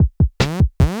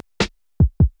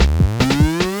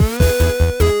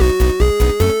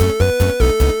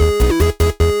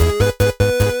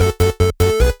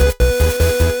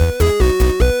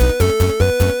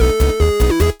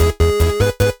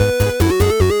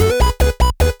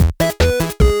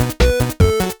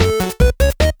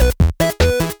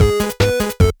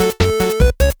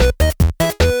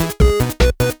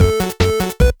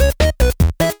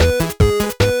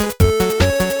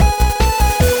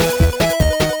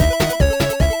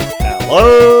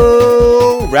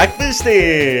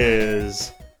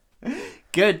Sisters.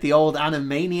 Good, the old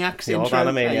Animaniacs The intro. old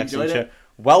Animaniacs I enjoyed intro. it.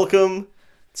 Welcome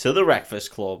to the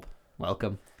Breakfast Club.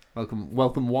 Welcome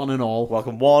one and all.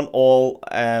 Welcome one, all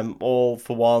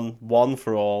for one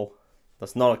for all.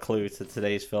 That's not a clue to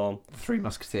today's film. Three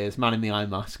Musketeers, Man in the Iron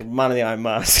Mask. Man in the Iron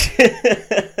Mask.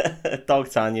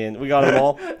 D'Artagnan. We got them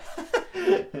all.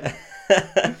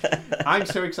 I'm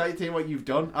so excited to hear what you've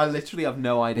done. I literally have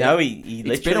no idea. No, he literally...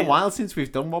 It's been a while since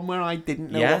we've done one where I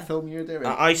didn't know what film you were doing.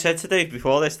 I said today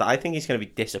before this that I think he's going to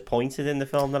be disappointed in the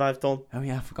film that I've done. Oh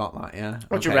yeah, I forgot that, yeah.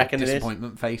 What do you reckon it is?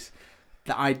 Disappointment face.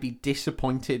 That I'd be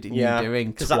disappointed in you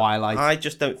doing 'cause Twilight. I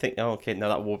just don't think... Oh, okay, no,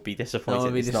 that would be disappointing. That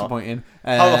would be disappointing.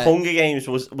 The Hunger Games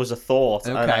was a thought,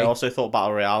 and Okay. I also thought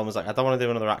Battle Royale and was like, I don't want to do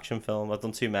another action film. I've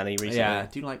done too many recently. Yeah,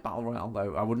 do you like Battle Royale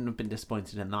though? I wouldn't have been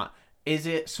disappointed in that. Is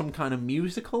it some kind of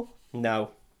musical?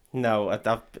 No,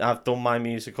 I've done my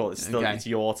musical. It's still it's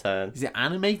your turn. Is it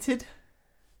animated?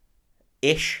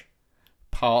 Ish.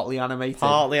 Partly animated.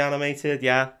 Partly animated,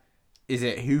 yeah. Is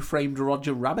it Who Framed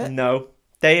Roger Rabbit? No.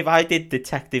 Dave, I did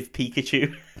Detective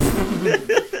Pikachu.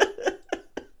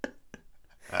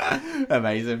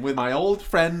 Amazing. With my old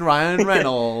friend Ryan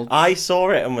Reynolds. I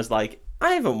saw it and was like,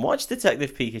 I haven't watched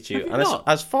Detective Pikachu. Have you And not?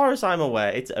 as far as I'm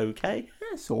aware, it's okay. Yeah,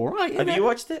 it's alright. Have you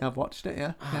watched it? I've watched it,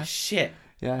 yeah. Oh, shit.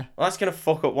 Yeah. Well, that's going to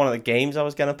fuck up one of the games I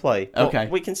was going to play. But Okay.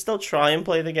 we can still try and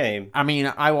play the game. I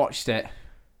mean, I watched it.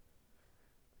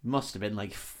 Must have been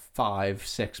like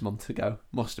 5-6 months ago.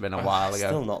 Must have been a while ago.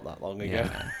 Still not that long ago,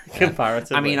 Yeah.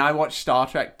 comparatively. I mean, I watched Star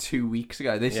Trek 2 weeks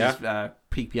ago. This is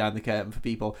peek behind the curtain for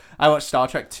people. I watched Star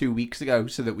Trek 2 weeks ago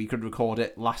so that we could record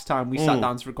it. Last time we sat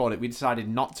down to record it, we decided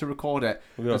not to record it.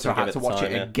 And so I had to watch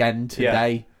it again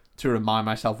today to remind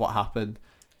myself what happened.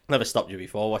 Never stopped you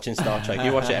before watching Star Trek.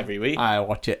 You watch it every week. I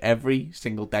watch it every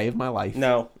single day of my life.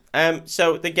 No.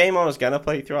 So the game I was going to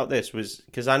play throughout this was...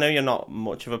 Because I know you're not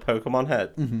much of a Pokemon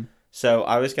head. Mm-hmm. So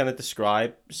I was going to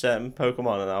describe certain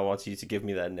Pokemon and I want you to give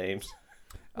me their names.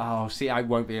 Oh, see, I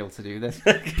won't be able to do this.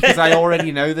 Because I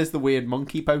already know there's the weird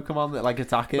monkey Pokemon that like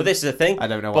attack him. But this is the thing. I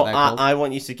don't know what they're called. I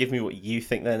want you to give me what you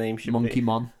think their name should be.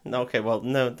 Monkeymon. Okay, well,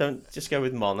 no, don't just go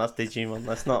with Mon. That's Digimon.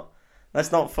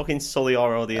 Let's not fucking sully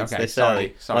our audience Okay, this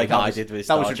sorry. early. Like I did with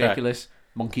Star That was Trek. ridiculous.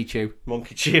 Monkey Chew.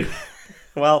 Monkey Chew.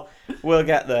 Well, we'll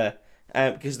get there.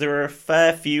 Because there are a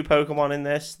fair few Pokemon in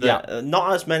this.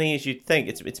 Not as many as you'd think.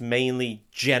 It's mainly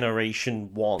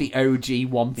Generation 1. The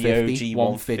OG 150. The OG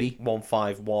 150.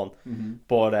 151. Mm-hmm.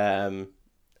 But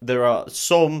there are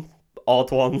some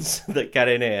odd ones that get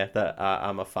in here that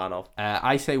I'm a fan of.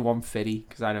 I say 150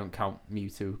 because I don't count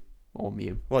Mewtwo or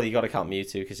Mew. Well, you got to count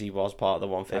Mewtwo because he was part of the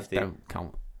 150. I don't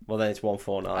count. Well, then it's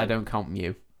 149. I don't count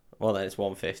Mew. Well, then it's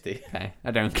 150. Okay,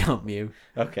 I don't count Mew.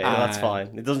 Okay, well, that's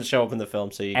fine. It doesn't show up in the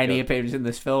film, so you any appearance in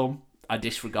this film, I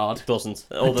disregard. Doesn't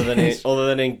other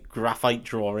than in graphite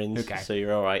drawings. Okay, so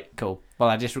you're all right. Cool. Well,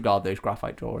 I disregard those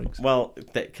graphite drawings. Well,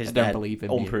 because I don't believe in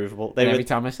unprovable. Mew. Every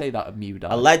time I say that, a Mew dies.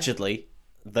 Allegedly,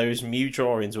 those Mew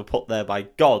drawings were put there by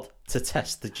God to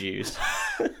test the Jews.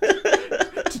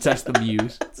 To test the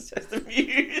Mews. To test the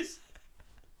Mews.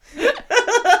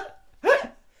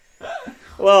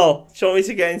 Well, do you want me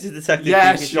to get into Detective Pikachu?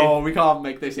 Yeah, sure. We can't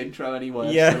make this intro any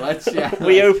worse. Yeah. So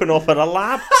We open up at a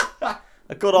lab.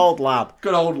 A good old lab.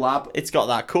 Good old lab. It's got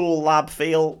that cool lab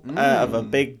feel of a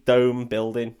big dome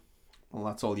building. Well,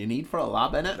 that's all you need for a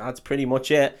lab, innit? That's pretty much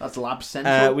it. That's lab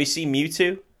central. We see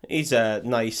Mewtwo. He's a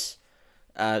nice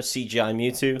CGI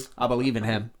Mewtwo. I believe in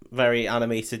him. Very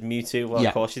animated Mewtwo. Well,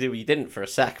 of course you do. Well, you didn't for a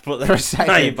sec, but for a second.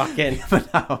 Now you're back in.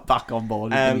 But now I'm back on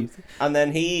board. And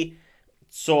then he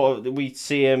sort of, we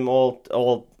see him all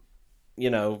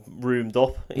roomed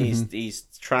up. He's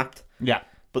trapped. Yeah.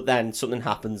 But then something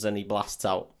happens and he blasts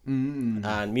out. And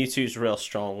Mewtwo's real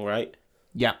strong, right?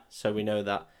 Yeah. So we know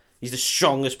that. He's the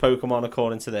strongest Pokemon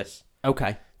according to this.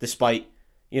 Okay. Despite,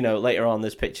 later on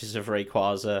there's pictures of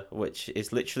Rayquaza, which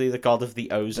is literally the god of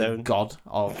the ozone. The god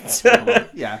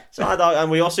of... yeah. So and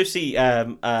we also see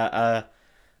a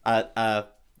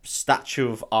statue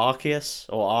of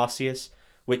Arceus,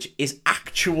 which is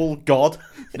actual god.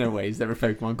 No way, is there a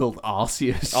Pokemon called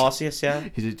Arceus? Arceus, yeah.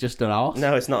 Is it just an arse?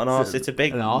 No, it's not an arse. It's a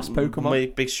big... An arse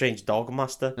Pokemon? Big strange dog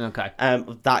master. Okay.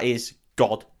 That is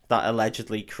God that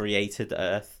allegedly created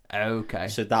Earth. Okay.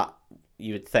 So that,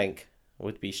 you would think,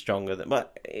 would be stronger than...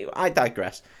 But I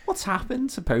digress. What's happened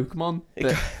to Pokemon?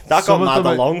 That got mad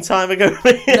a long time ago.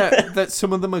 That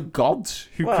some of them are gods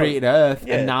who created Earth,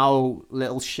 yeah. and now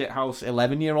little shithouse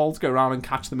 11-year-olds go around and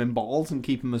catch them in balls and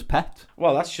keep them as pets.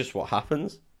 Well, that's just what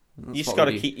happens. You just got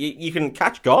to keep. You can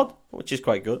catch God, which is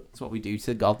quite good. That's what we do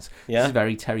to gods. Yeah. This is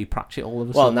very Terry Pratchett all of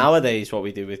a Well, sudden. nowadays, what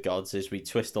we do with gods is we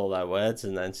twist all their words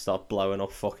and then start blowing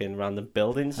up fucking random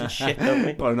buildings and shit, don't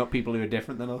we? Blowing up people who are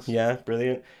different than us. Yeah,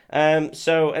 brilliant.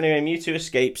 So anyway, Mewtwo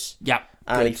escapes. Yeah.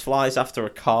 And he flies after a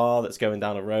car that's going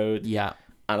down a road. Yeah.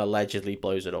 And allegedly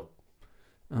blows it up.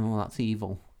 Oh, that's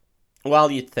evil.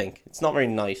 Well, you'd think. It's not very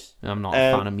nice. I'm not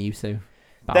a fan of Mewtwo.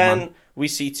 Then we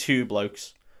see two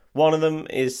blokes. One of them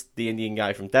is the Indian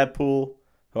guy from Deadpool,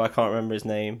 who I can't remember his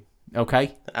name.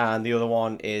 Okay. And the other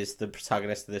one is the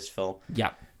protagonist of this film.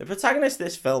 Yeah. The protagonist of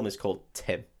this film is called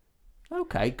Tim.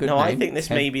 Okay, good No, name. I think this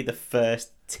Tim. may be the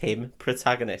first Tim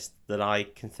protagonist that I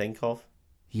can think of.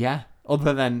 Yeah,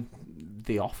 other than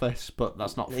The Office, but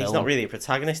that's not film. He's not really a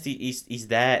protagonist. He's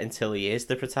there until he is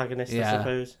the protagonist, I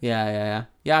suppose. Yeah.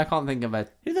 Yeah, I can't think of a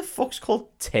Who the fuck's called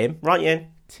Tim? Write in.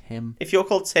 Tim. If you're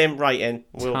called Tim, write in.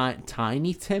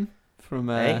 Tiny Tim from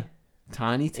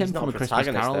Tiny Tim He's not from a A Christmas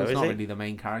protagonist, Carol. though, He's is not he? really the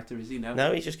main character, is he?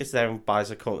 No, he just gets there and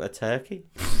buys a cunt of turkey.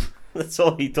 That's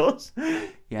all he does.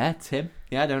 Yeah, Tim.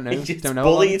 Yeah, I don't know. He gets don't know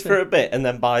bullied for a bit and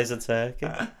then buys a turkey.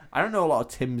 I don't know a lot of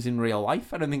Tims in real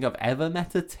life. I don't think I've ever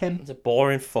met a Tim. It's a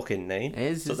boring fucking name. It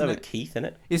is, It's isn't with it? Keith in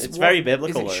it. Is It's what- very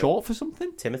biblical. Is it though. short for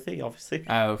something? Timothy, obviously.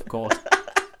 Oh, of course.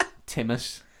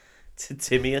 Timus.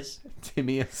 Timius.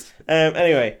 Timius.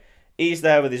 Anyway, he's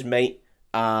there with his mate,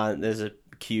 and there's a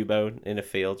Cubone in a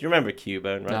field. You remember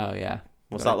Cubone, right? Oh, yeah.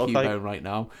 What's Got that a look like? Cubone right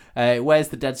now. Where's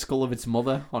the dead skull of its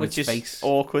mother on Which its is face?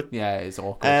 awkward. Yeah, it's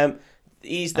awkward.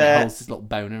 He's And it there, holds his little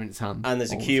boner in its hand. and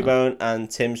there's a all the time. Cubone, and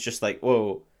Tim's just like,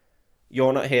 whoa,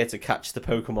 you're not here to catch the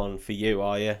Pokemon for you,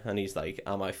 are you? And he's like,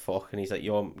 am I fuck? And he's like,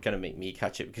 you're going to make me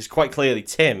catch it. Because quite clearly,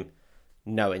 Tim,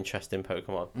 no interest in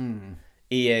Pokemon. Mm.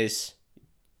 He is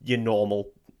your normal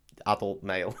adult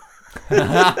male.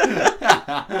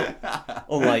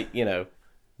 Unlike,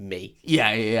 me.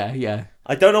 Yeah.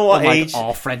 I don't know what Unlike age...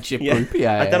 our friendship group.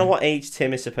 Yeah, I don't know what age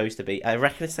Tim is supposed to be. I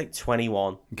reckon it's like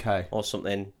 21 Okay. or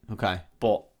something. Okay.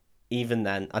 But even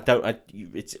then,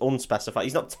 it's unspecified.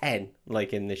 He's not 10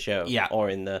 like in the show, Yeah. or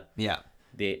in the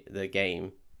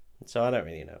game. So I don't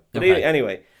really know. But Okay.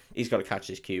 anyway, he's got to catch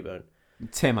this Cubone.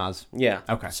 Tim has. Yeah.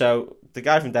 Okay. So the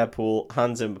guy from Deadpool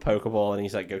hands him a Pokeball, and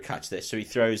he's like, "Go catch this." So he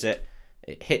throws it.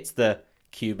 It hits the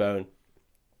Cubone,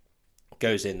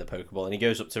 goes in the Pokeball, and he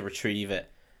goes up to retrieve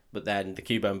it. But then the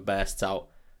Cubone bursts out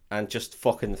and just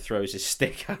fucking throws his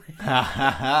stick at it.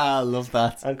 I love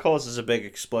that. And causes a big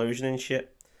explosion and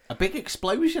shit. A big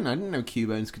explosion? I didn't know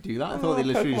Cubones could do that. I thought they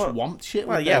literally just want shit.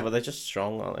 Well, with yeah, them. but they're just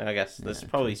strong, aren't they? I guess there's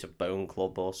probably some Bone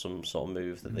Club or some sort of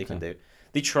move that they can do.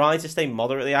 They try to stay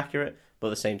moderately accurate, but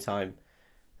at the same time,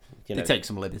 they take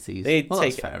some liberties. They that's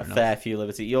take fair a enough. fair few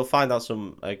liberties. You'll find out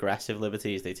some aggressive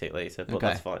liberties they take later, but Okay.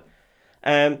 that's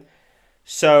fine.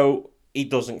 So he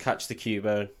doesn't catch the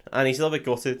Cubone, and he's a little bit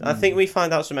gutted. I think we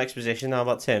find out some exposition now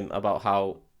about Tim, about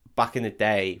how back in the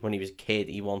day when he was a kid,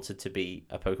 he wanted to be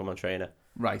a Pokemon trainer.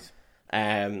 Right.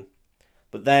 But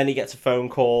then he gets a phone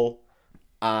call,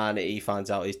 and he finds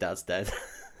out his dad's dead.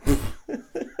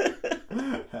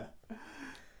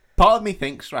 Part of me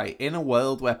thinks, right, in a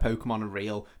world where Pokemon are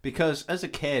real, because as a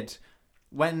kid,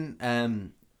 when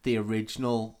the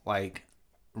original, like,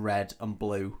 Red and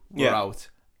Blue were out,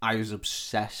 I was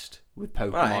obsessed with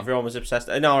Pokemon. Right, everyone was obsessed.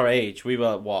 In our age, we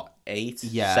were, what, 8,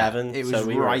 Yeah, 7? it was so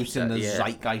we were right obsessed, in the yeah.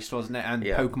 zeitgeist, wasn't it? And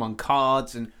Yeah. Pokemon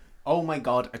cards, and oh my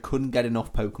god, I couldn't get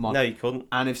enough Pokemon. No, you couldn't.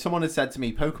 And if someone had said to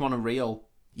me, Pokemon are real,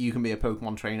 you can be a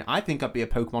Pokemon trainer, I think I'd be a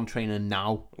Pokemon trainer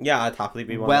now. Yeah, I'd happily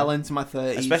be one. Well into my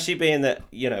 30s. Especially being that,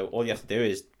 all you have to do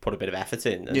is put a bit of effort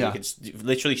in, and you can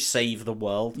literally save the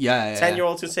world. Yeah.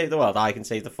 10-year-olds can save the world. I can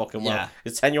save the fucking world. Yeah.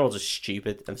 Because 10-year-olds are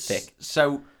stupid and thick.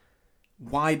 So,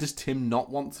 why does Tim not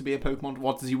want to be a Pokemon?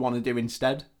 What does he want to do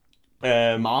instead?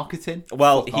 Marketing?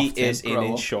 Well, Fuck he off, Tim. is in Grow up.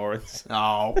 insurance.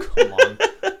 Oh, come on.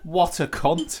 What a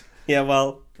cunt. Yeah,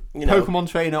 well, Pokemon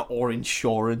trainer or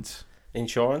insurance?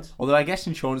 Insurance. Although I guess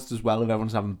insurance does well if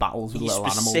everyone's having battles with He little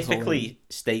animals. specifically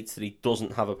states that he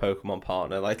doesn't have a Pokemon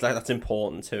partner. Like that's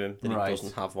important to him, that Right. he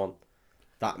doesn't have one.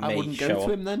 That I may wouldn't show go to up.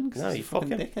 him then, because No, he's you a fucking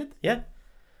fuck him. dickhead. Yeah.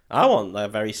 I want a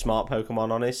very smart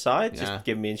Pokemon on his side. Just Yeah.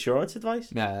 give me insurance advice.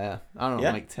 Yeah. I don't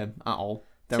Yeah. like Tim at all.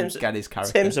 Don't Tim's- get his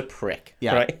character. Tim's a prick.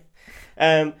 Yeah.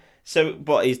 Right?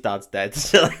 But his dad's dead,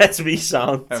 so let's be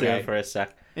sound to Okay. him for a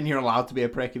sec. And you're allowed to be a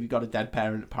prick if you've got a dead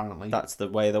parent, apparently. That's the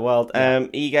way of the world.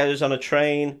 He goes on a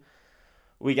train.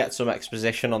 We get some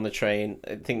exposition on the train.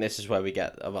 I think this is where we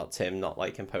get about Tim not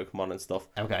liking Pokemon and stuff.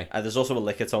 Okay. There's also a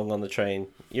Lickitung on the train.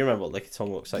 You remember what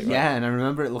Lickitung looks like, right? Yeah, and I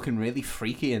remember it looking really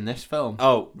freaky in this film.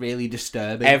 Oh, Really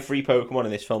disturbing. every Pokemon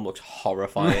in this film looks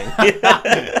horrifying.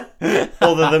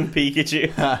 Other than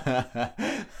Pikachu.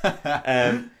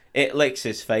 It licks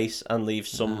his face and leaves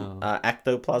some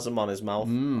ectoplasm on his mouth.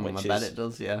 I bet it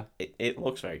does, yeah. It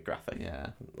looks very graphic.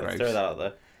 Yeah. Let's throw that out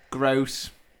there.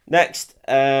 Gross. Next,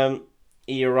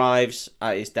 he arrives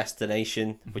at his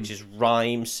destination, which is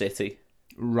Rhyme City.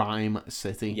 Rhyme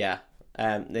City. Yeah.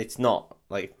 It's not,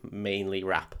 like, mainly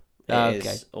rap. It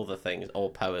is other things, all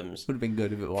poems. Would have been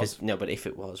good if it was. No, but if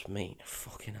it was, mate,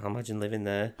 fucking hell, imagine living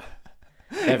there.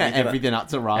 Everything had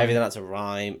to rhyme. Everything had to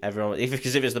rhyme.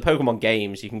 Because if it's the Pokemon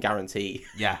games, you can guarantee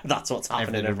that's what's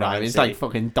happening in Rhyme City. It's like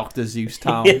fucking Dr. Zeus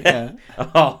Town. Yeah.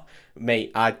 Oh,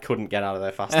 mate, I couldn't get out of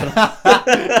there fast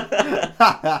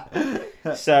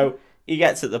enough. So he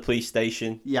gets at the police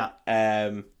station. Yeah.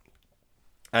 And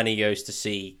he goes to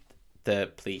see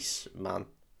the policeman.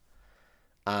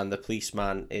 And the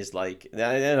policeman is like, I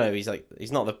don't know, he's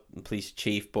not the police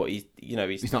chief, but he's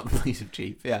not the police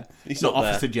chief, yeah. He's not not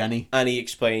Officer Jenny. And he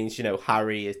explains,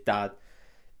 Harry, his dad,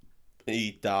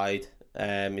 he died,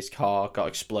 his car got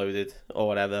exploded or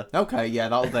whatever. Okay, yeah,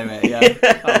 that'll do it,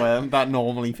 yeah. That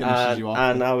normally finishes you off.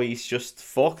 And now he's just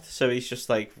fucked, so he's just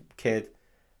like, kid,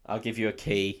 I'll give you a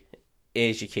key.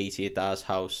 Here's your key to your dad's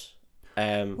house.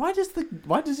 Why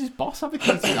does his boss have a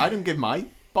key to... I don't give my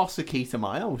boss a key to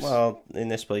my house. Well, in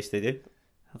this place they do.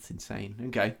 That's insane.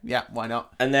 Okay, yeah, why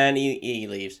not? And then he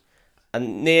leaves.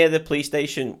 And near the police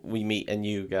station, we meet a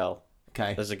new girl.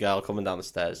 Okay. There's a girl coming down the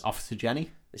stairs. Officer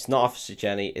Jenny? It's not Officer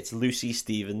Jenny, it's Lucy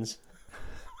Stevens.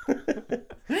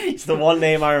 It's the one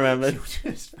name I remember.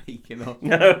 You're just making up.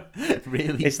 No.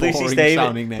 Really it's boring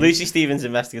sounding name. Lucy Stevens,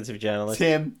 investigative journalist.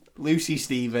 Tim, Lucy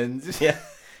Stevens. Yeah.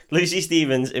 Lucy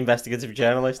Stevens, investigative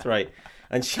journalist, right.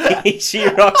 And she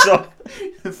rocks up.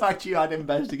 The fact you had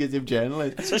investigative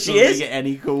journalist. That's what she is. Doesn't make it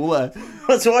any cooler.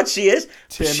 That's what she is.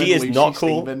 Tim she is Lucy not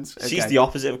cool. Okay. She's the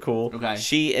opposite of cool. Okay.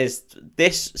 She is.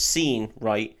 This scene,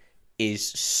 right, is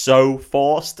so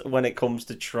forced when it comes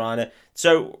to trying to.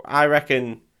 So I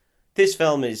reckon this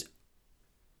film is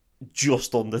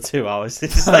just under 2 hours.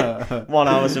 It's like 1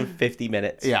 hour and 50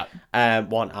 minutes. Yeah.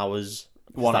 1 hour's.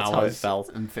 That's how it felt.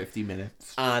 And 50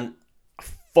 minutes. And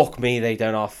fuck me, they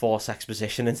don't have force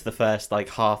exposition into the first like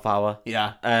half hour.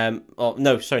 Yeah. Oh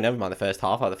no, sorry, never mind the first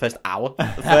half hour. The first hour.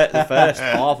 The first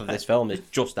half of this film is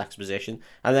just exposition,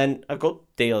 and then a good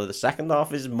deal of the second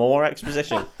half is more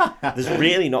exposition. There's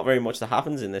really not very much that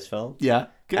happens in this film. Yeah.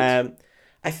 Good.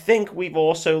 I think we've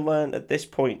also learned at this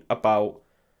point about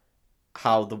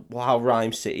how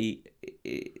Rhyme City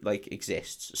like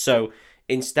exists. So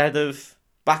instead of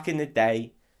back in the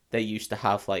day, they used to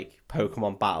have like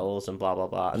Pokemon battles and blah blah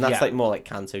blah, and that's like more like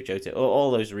Kanto, Johto, all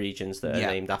those regions that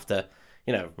are named after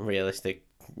realistic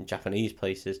Japanese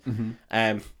places.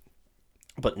 Mm-hmm.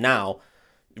 But now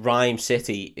Rhyme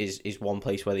City is one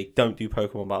place where they don't do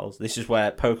Pokemon battles. This is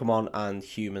where Pokemon and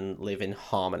human live in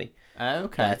harmony.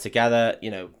 Okay. They're together.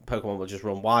 Pokemon will just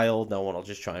run wild. No one will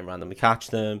just try and randomly catch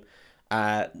them,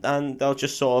 and they'll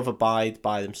just sort of abide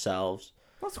by themselves.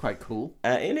 That's quite cool.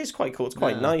 It is quite cool. It's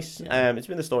quite nice. Yeah. It's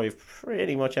been the story of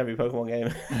pretty much every Pokemon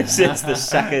game since the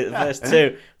first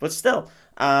two. But still.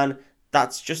 And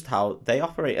that's just how they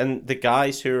operate. And the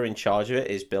guys who are in charge of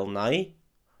it is Bill Nye.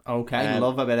 Okay,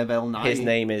 love a bit of Bill Nye. His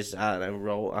name is, I don't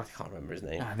know, I can't remember his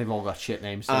name. They've all got shit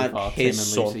names so and far. His Tim and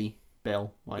son, Lucy.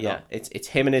 Bill. Why not? It's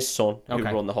him and his son who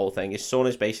Okay. run the whole thing. His son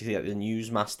is basically like the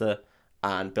newsmaster,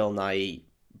 and Bill Nye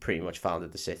pretty much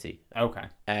founded the city. Okay.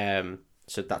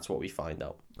 So that's what we find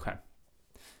out. Okay.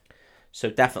 So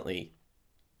definitely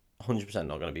 100%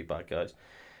 not going to be bad guys.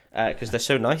 Because they're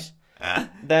so nice.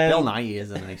 Then, Bill Nye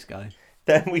is a nice guy.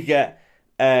 Then we get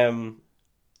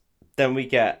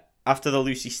after the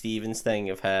Lucy Stevens thing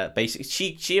of her,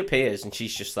 basically she appears and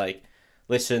she's just like,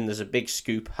 listen, there's a big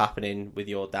scoop happening with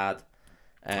your dad.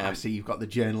 I see you've got the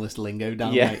journalist lingo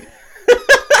down, yeah. mate.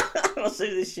 Also,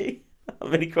 is she?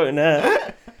 I'm really quoting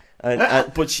her.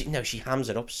 But she hams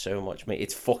it up so much, mate.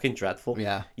 It's fucking dreadful.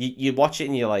 Yeah. You watch it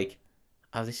and you're like,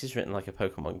 oh, this is written like a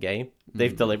Pokemon game.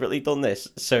 They've deliberately done this,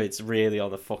 so it's really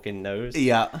on the fucking nose.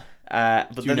 Yeah.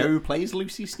 But do you know who plays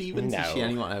Lucy Stevens? No. Is she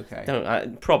anyone?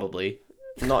 Okay. Probably.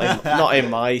 Not in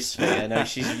my sphere. No,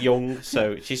 she's young,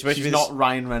 so she's supposed to be not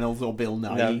Ryan Reynolds or Bill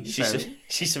Nye. No,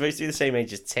 she's supposed to be the same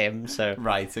age as Tim. So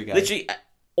right, okay. Literally,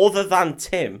 other than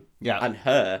Tim Yeah. and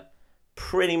her,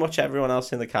 pretty much everyone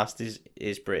else in the cast is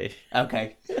British,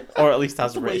 Okay. or at least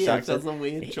has a British accent. That's a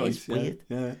weird choice. It's weird.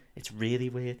 Yeah. It's really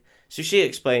weird. So she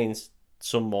explains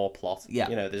some more plot. Yeah.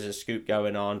 There's a scoop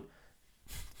going on.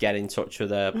 Get in touch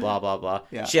with her. Blah blah blah.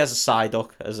 Yeah. She has a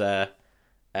Psyduck as a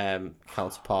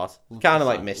counterpart, kind of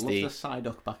like Misty. Loved the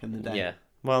Psyduck back in the day. Yeah.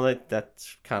 Well,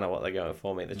 that's kind of what they're going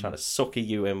for, mate. They're trying to sucker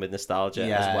you in with nostalgia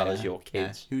as well as your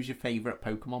kids. Yeah. Who's your favourite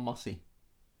Pokemon Mossy?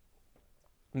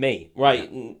 Me, right?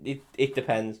 Yeah. It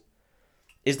depends.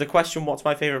 Is the question what's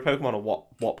my favorite Pokemon, or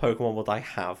what Pokemon would I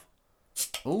have?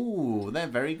 Oh, they're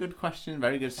very good question.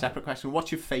 Very good separate question.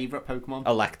 What's your favorite Pokemon?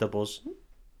 Electabuzz.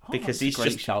 Because he's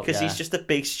just a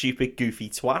big, stupid, goofy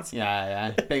twat.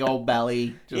 Yeah. Big old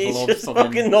belly. He's just a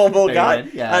fucking normal guy.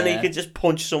 Yeah, and he could just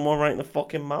punch someone right in the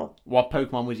fucking mouth. What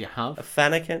Pokemon would you have? A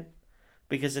Fennekin.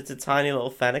 Because it's a tiny little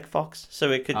fennec fox.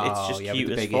 So it's just cute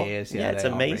with the as big fuck. ears. Yeah, it's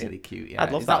amazing. Really cute, yeah.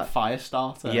 I'd love Is that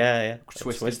Firestarter? Yeah.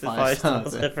 Twisted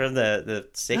Firestarter. From the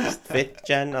 6th, 5th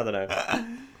gen, I don't know.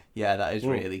 Yeah, that is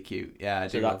really cute. Yeah, I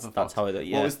do love the fox. That's how I do it,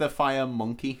 yeah. What was the fire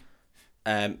monkey?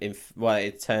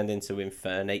 It turned into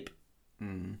Infernape.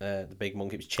 The big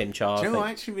monkey was Chimchar. Do you know what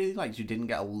I actually really liked? You didn't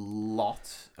get a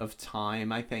lot of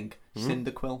time, I think.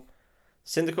 Cyndaquil.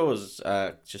 Cyndaquil was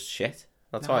just shit.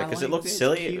 That's why, because it looked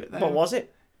silly. Cute, what was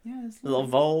it? Yeah, it's little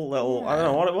vole, I don't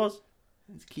know what it was.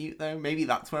 It's cute though. Maybe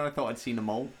that's where I thought I'd seen a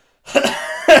mole.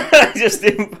 Just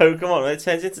in Pokemon, it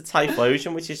turns into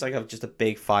Typhlosion, which is like just a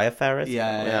big fire ferret.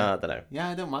 Yeah, I don't know. Yeah,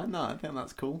 I don't mind that. I think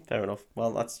that's cool. Fair enough.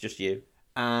 Well, that's just you.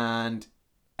 And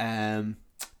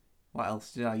what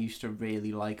else did I used to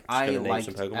really like? I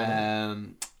liked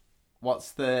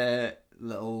what's the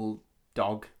little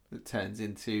dog that turns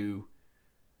into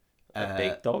a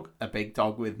big dog? A big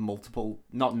dog with multiple,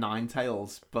 not 9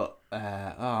 tails, but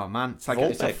oh man, it's like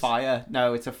Vulpix. It's a fire.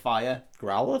 No, it's a fire.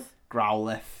 Growlithe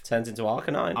turns into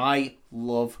Arcanine. I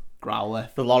love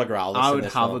Growlithe. A lot of Growlithe. I would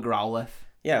have a Growlithe.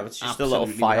 Yeah, it's just a little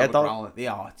fire dog.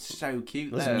 Yeah, it's so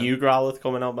cute. There's a new Growlithe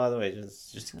coming out, by the way,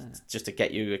 just to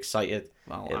get you excited.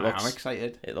 Well, I'm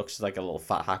excited. It looks like a little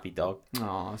fat, happy dog.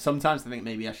 Oh, sometimes I think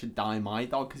maybe I should dye my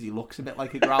dog because he looks a bit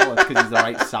like a Growlithe because he's the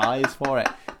right size for it.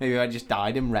 Maybe if I just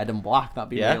dyed him red and black, that'd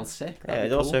be real sick.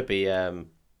 It'd also be, I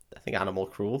think, animal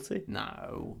cruelty.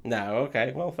 No,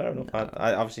 okay. Well, fair enough.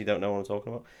 I obviously don't know what I'm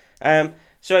talking about.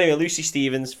 So anyway, Lucy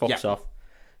Stevens fucks off.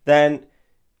 Then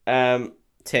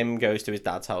Tim goes to his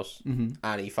dad's house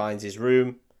and he finds his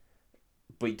room,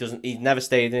 but he never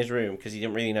stayed in his room because he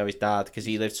didn't really know his dad because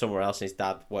he lived somewhere else and his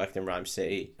dad worked in Rhyme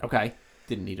City. Okay.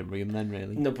 Didn't need a room then,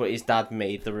 really. No, but his dad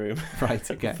made the room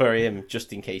okay. for him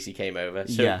just in case he came over.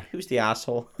 So who's the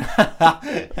asshole?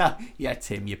 Yeah,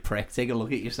 Tim, you prick. Take a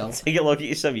look at yourself. Take a look at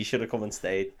yourself. You should have come and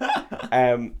stayed.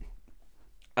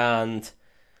 And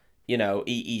you know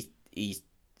he's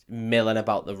milling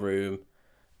about the room,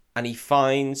 and he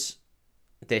finds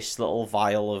this little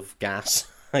vial of gas,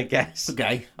 I guess.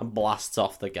 Okay. And blasts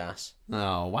off the gas.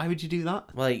 Oh, why would you do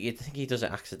that? Well, you'd think he does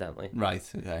it accidentally. Right.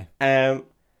 Okay.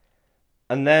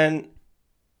 And then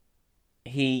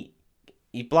he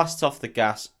blasts off the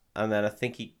gas, and then I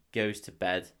think he goes to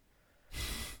bed.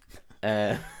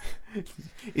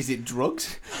 Is it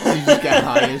drugs? Does he just get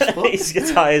high as fuck? He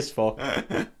gets high as fuck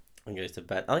and goes to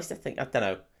bed. At least I don't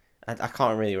know. I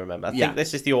can't really remember. I think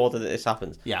this is the order that this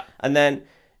happens. Yeah. And then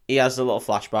he has a little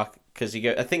flashback because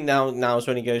I think now is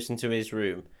when he goes into his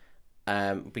room,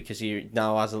 because he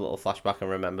now has a little flashback and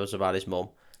remembers about his mum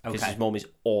because his mum is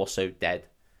also dead.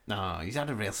 No, he's had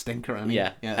a real stinker, hasn't he?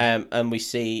 Yeah. And we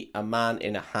see a man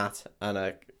in a hat and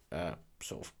a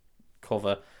sort of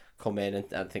cover come in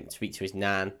and I think speak to his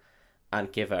nan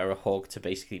and give her a hug to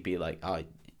basically be like, oh,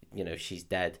 she's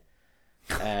dead.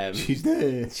 She's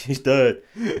dead. She's dead.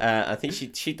 I think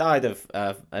she died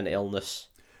of an illness.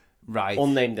 Right.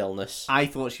 Unnamed illness. I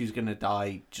thought she was going to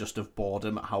die just of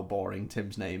boredom at how boring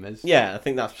Tim's name is. Yeah, I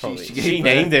think that's probably... She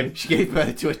named him. She gave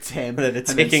birth to a Tim. And then the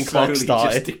ticking clock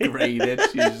started. Just degraded.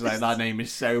 She was just like, that name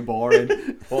is so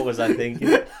boring. What was I thinking?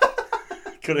 It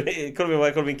could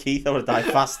have been Keith. I would have died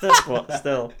faster, but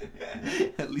still.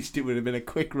 At least it would have been a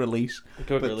quick release. A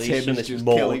quick release Tim from is this just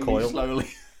mortal killing coil. me slowly.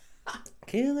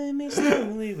 Killing me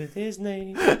slowly with his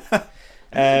name.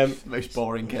 Most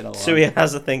boring kid alive. So he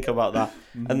has a think about that.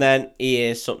 And then he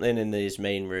hears something in his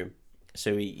main room.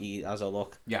 So he has a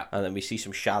look. Yeah. And then we see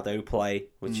some shadow play,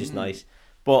 which is nice.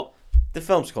 But the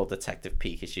film's called Detective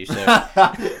Pikachu, so...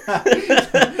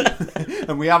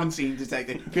 And we haven't seen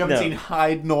Detective... We haven't seen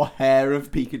hide nor hair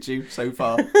of Pikachu so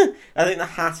far. I think the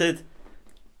hatted,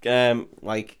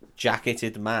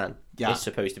 jacketed man is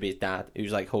supposed to be his dad,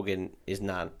 who's hugging his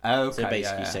nan. Oh, okay. So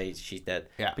basically say she's dead.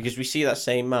 Yeah. Because we see that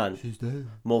same man she's dead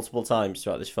multiple times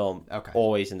throughout this film. Okay.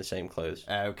 Always in the same clothes.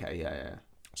 Okay, yeah.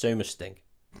 So he must stink.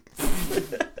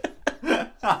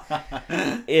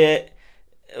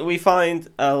 We find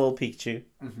a little Pikachu,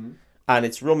 and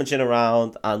it's rummaging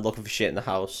around and looking for shit in the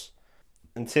house.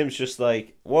 And Tim's just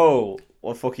like, "Whoa,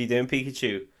 what the fuck are you doing,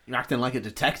 Pikachu? You're acting like a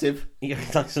detective. You're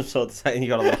like some sort of detective. You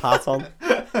got a little hat on,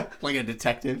 like a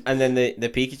detective." And then the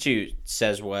Pikachu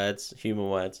says words, human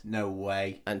words. No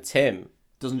way. And Tim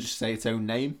doesn't just say its own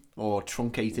name or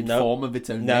truncated form of its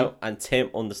own name. No, and Tim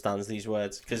understands these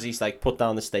words because he's like, put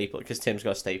down the stapler, because Tim's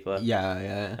got a stapler. Yeah.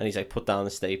 And he's like, put down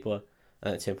the stapler.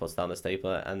 And then Tim puts down the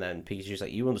stapler, and then Pikachu's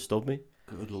like, you understood me?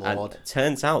 Good Lord. And it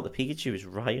turns out the Pikachu is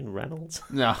Ryan Reynolds.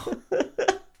 No.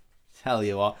 Tell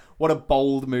you what a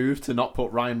bold move to not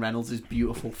put Ryan Reynolds'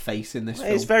 beautiful face in this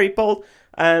film. It's very bold.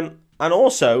 And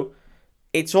also,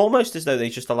 it's almost as though they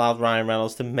just allowed Ryan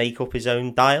Reynolds to make up his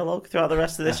own dialogue throughout the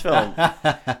rest of this film.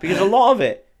 Because a lot of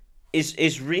it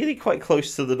is really quite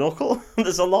close to the knuckle.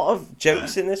 There's a lot of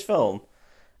jokes in this film,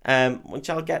 which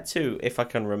I'll get to if I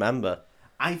can remember.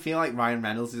 I feel like Ryan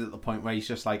Reynolds is at the point where he's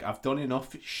just like, I've done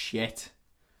enough shit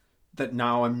that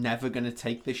now I'm never going to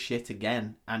take this shit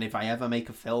again. And if I ever make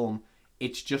a film,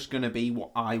 it's just going to be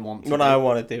what I want to do. What I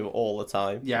want to do all the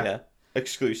time. Yeah.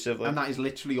 Exclusively. And that is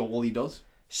literally all he does.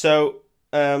 So,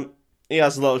 he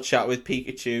has a little chat with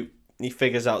Pikachu. He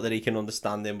figures out that he can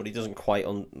understand him, but he doesn't quite,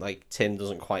 Tim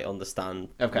doesn't quite understand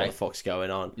what the fuck's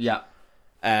going on. Yeah.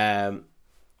 And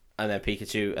then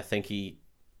Pikachu,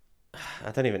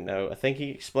 I don't even know. I think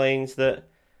he explains that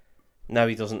no,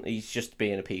 he doesn't. He's just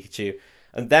being a Pikachu.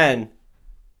 And then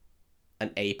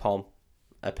an Apom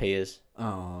appears.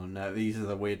 Oh no, these are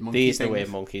the weird monkeys. These are the weird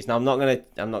monkeys. Now I'm not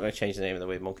gonna change the name of the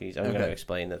weird monkeys. I'm gonna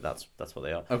explain that that's what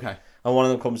they are. Okay. And one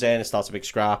of them comes in and starts a big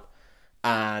scrap,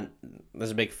 and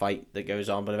there's a big fight that goes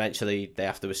on, but eventually they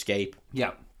have to escape.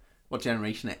 Yeah. What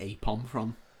generation are Apom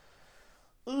from?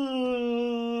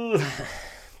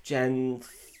 Gen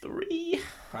 3?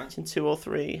 Gen 2 or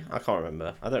 3? I can't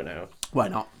remember. I don't know. Why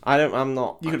not? I'm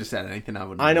not. You could have said anything.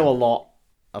 I know a lot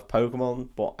of Pokemon,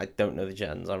 but I don't know the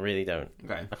gens. I really don't.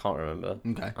 Okay. I can't remember.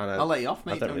 Okay. I'll let you off,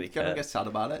 mate. Don't get sad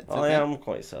about it. I am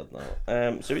quite sad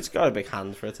now. So it's got a big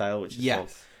hand for a tail, which is cool.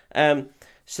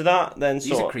 So that then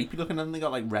these are creepy looking, and they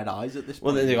got like red eyes at this point.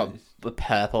 Well, then they got the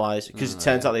purple eyes because it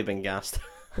turns out they've been gassed.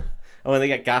 And when they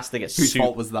get gassed, they get whose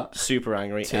fault was that? Super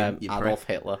angry. Tim, Adolf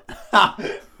Hitler.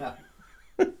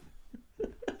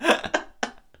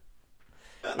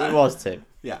 It was Tim.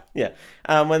 Yeah.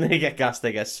 And when they get gassed,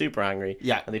 they get super angry.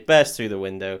 Yeah. And they burst through the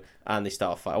window and they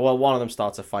start a fight. Well, one of them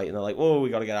starts a fight and they're like, "Whoa, we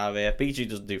got to get out of here." Pikachu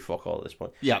doesn't do fuck all at this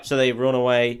point. Yeah. So they run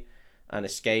away and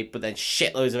escape, but then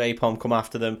shitloads of Apom come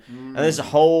after them. And there's a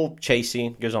whole chase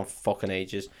scene. Goes on fucking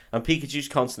ages. And Pikachu's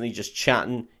constantly just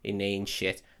chatting inane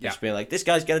shit. Just being like, "This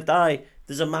guy's going to die.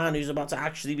 There's a man who's about to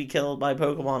actually be killed by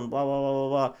Pokemon, blah, blah, blah, blah,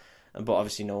 blah." But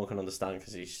obviously no one can understand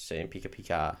because he's saying Pika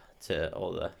Pika to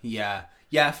all the... Yeah,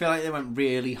 I feel like they went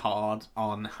really hard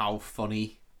on how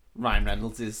funny Ryan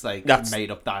Reynolds'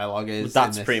 made up dialogue is.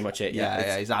 That's pretty much it.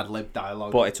 Yeah, his ad-lib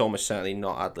dialogue. But it's almost certainly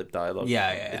not ad-lib dialogue.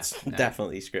 Yeah. It's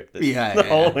definitely scripted. The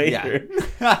whole way through.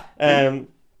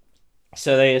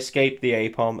 So they escape the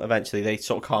Apom. Eventually they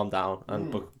sort of calm down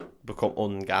and become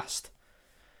ungassed.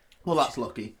 Well, that's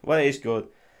lucky. Well, it is good.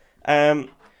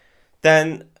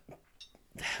 Then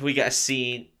we get a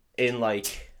scene in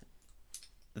like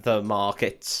the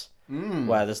markets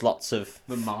where there's lots of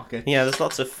there's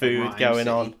lots of food going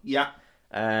on. Yeah.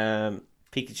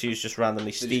 Pikachu's just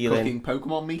randomly stealing cooking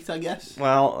Pokemon meat, I guess.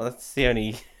 Well, that's the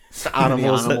only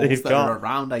animals that they've got are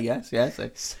around, I guess. Yeah.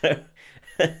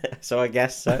 So I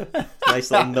guess so. Nice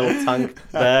little Miltank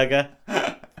burger,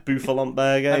 Bouffalon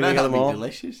burger. And that'd be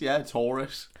delicious. Yeah,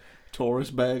 Taurus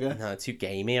burger. No, too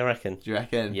gamey, I reckon. Do you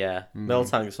reckon? Yeah,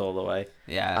 Miltank's all the way.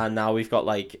 Yeah. And now we've got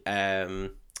like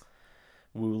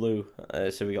Wooloo,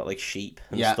 so we got like sheep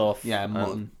and stuff. Yeah,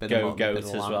 mutton. Goats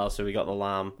as well, so we got the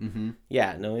lamb. Mm-hmm.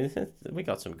 Yeah, no, we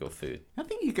got some good food. I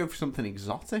think you'd go for something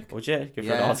exotic. Would you? Go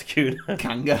for an Articuno?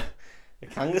 Kanga. A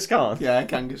Kangaskhan? Yeah,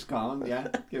 Kangaskhan, yeah.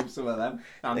 Give some of them.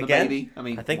 And again, the baby. I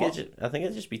mean, I think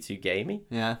it'd just be too gamey.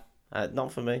 Yeah.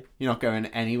 Not for me. You're not going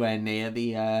anywhere near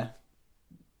the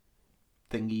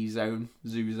thingy zone,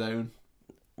 zoo zone.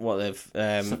 What they've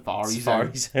Safari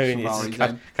zone. You just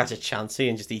catch a Chansey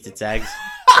and just eat its eggs.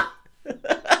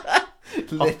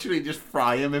 Literally just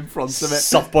fry him in front of it.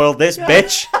 Soft boiled this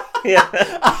bitch.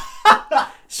 Yeah.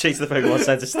 Straight to the Pokemon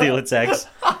Center, steal its eggs.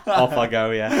 Off I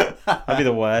go. Yeah, that'd be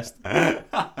the worst.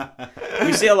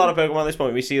 We see a lot of Pokemon at this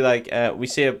point. We see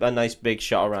a nice big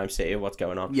shot of Rhyme City of what's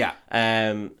going on. Yeah.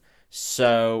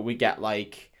 So we get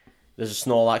like there's a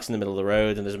Snorlax in the middle of the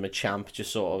road, and there's a Machamp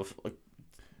just sort of like,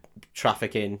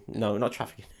 trafficking. No, not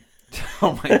trafficking.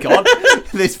 Oh my god,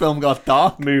 this film got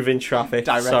dark. Moving traffic.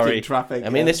 Directed traffic. I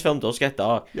mean, this film does get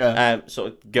dark. Yeah.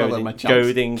 Sort of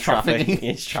goading traffic.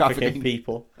 He's trafficking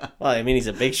people. Well, I mean, he's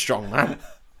a big, strong man.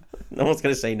 No one's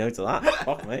going to say no to that.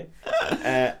 Fuck, mate.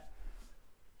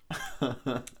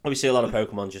 We see a lot of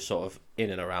Pokemon just sort of in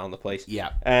and around the place.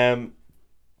 Yeah.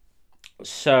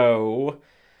 So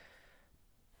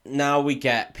now we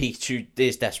get Pikachu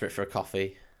is desperate for a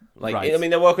coffee. Like, right. I mean,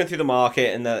 they're walking through the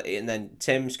market, and then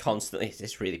Tim's constantly.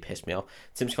 This really pissed me off.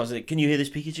 Tim's constantly, can you hear this,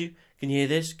 Pikachu? Can you hear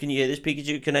this? Can you hear this,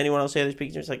 Pikachu? Can anyone else hear this,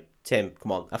 Pikachu? It's like, Tim,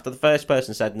 come on. After the first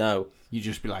person said no, you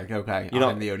just be like, okay,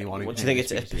 I'm the only one who. What do you think?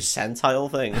 It's a percentile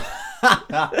thing?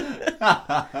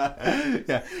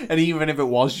 Yeah, and even if it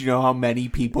was, you know how many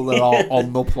people there are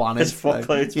on the planet. There's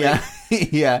fuckloads. Yeah,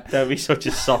 yeah. Don't be such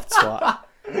a soft twat.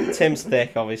 Tim's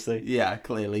thick, obviously. Yeah,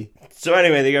 clearly. So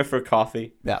anyway, they go for a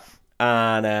coffee. Yeah.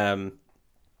 And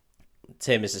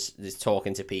Tim is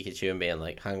talking to Pikachu and being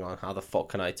like, hang on, how the fuck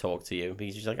can I talk to you? And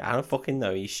Pikachu's like, I don't fucking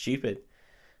know, you're stupid.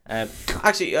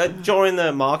 Actually, during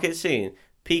the market scene,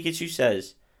 Pikachu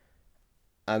says,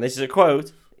 and this is a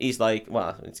quote, he's like,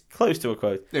 well, it's close to a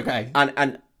quote. Okay.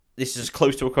 And this is as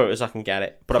close to a quote as I can get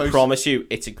it. But close. I promise you,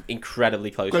 it's incredibly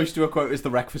close. Close to a quote as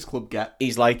the Breakfast Club get.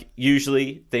 He's like,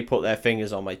 usually they put their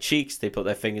fingers on my cheeks, they put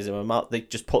their fingers in my mouth, they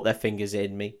just put their fingers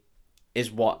in me. Is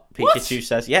what Pikachu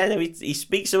says. Yeah, no, he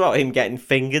speaks about him getting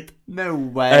fingered. No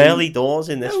way. Early doors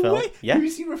in this film. Way. Yeah.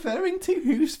 Who's he referring to?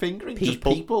 Who's fingering?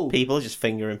 People. People just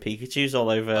fingering Pikachus all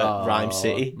over Rhyme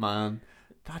City. Man,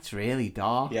 that's really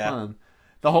dark, yeah. Man.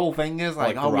 The whole thing is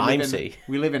like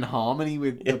we live in harmony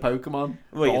with the Pokemon.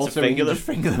 Well, you also finger we can just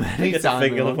finger them anytime.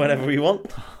 Finger them whenever we want.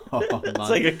 It's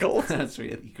like a cult. That's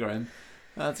really grim.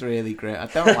 That's really great. I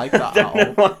don't like that I don't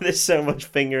know why there's so much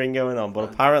fingering going on, but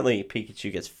apparently Pikachu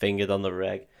gets fingered on the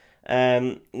reg.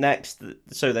 Next,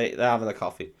 so they're having a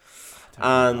coffee.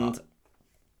 And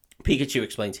Pikachu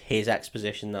explains his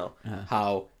exposition now.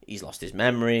 How he's lost his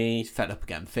memory. He's fed up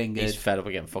getting fingered. He's fed up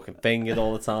getting fucking fingered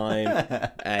all the time.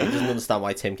 He doesn't understand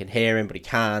why Tim can hear him, but he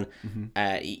can.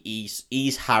 Mm-hmm.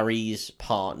 He's Harry's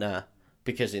partner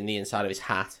because in the inside of his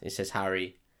hat it says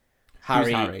Harry.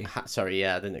 Harry? Sorry,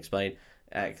 yeah, I didn't explain.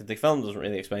 Because the film doesn't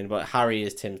really explain, but Harry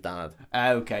is Tim's dad.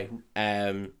 Okay.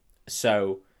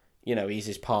 So, you know, he's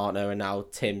his partner, and now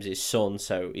Tim's his son,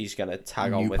 so he's going to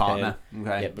tag on with partner. him.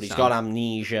 Okay. Yeah, but he's got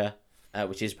amnesia,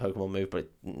 which is a Pokemon move, but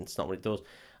it's not what it does.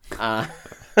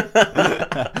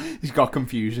 He's got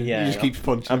confusion. Yeah, he just keeps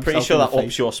punching. I'm pretty sure that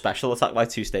ups your special attack by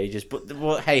 2 stages,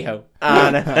 but hey ho.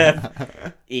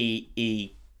 And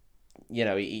he you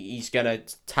know, he's going to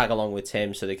tag along with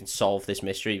Tim so they can solve this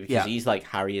mystery because he's like,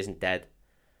 Harry isn't dead.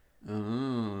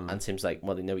 And Tim's like,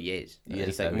 well, no, he is. And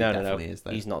he's like, no,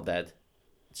 he's not dead.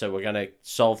 So we're going to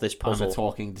solve this puzzle. I'm a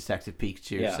talking Detective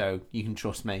Pikachu, so you can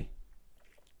trust me.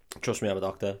 Trust me, I'm a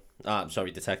doctor. I'm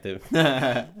sorry, detective.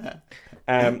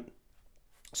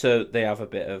 So they have a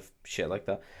bit of shit like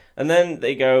that. And then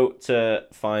they go to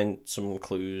find some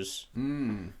clues.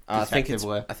 I think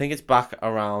it's back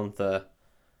around the...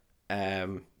 I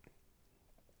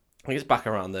think it's back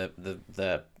around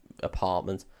the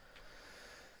apartment.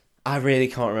 I really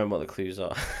can't remember what the clues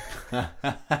are.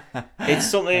 It's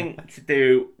something to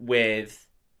do with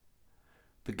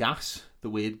the gas, the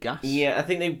weird gas. Yeah, I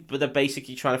think they're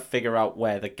basically trying to figure out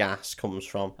where the gas comes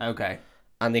from. Okay.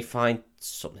 And they find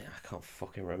something I can't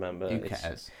fucking remember. Who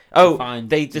cares?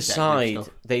 They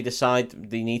decide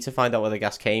they need to find out where the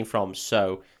gas came from,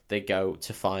 so they go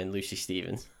to find Lucy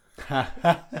Stevens.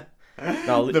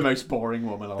 The most boring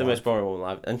woman alive. The most boring woman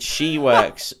alive. And she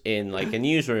works in like a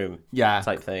newsroom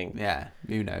type thing. Yeah,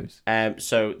 who knows?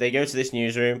 So they go to this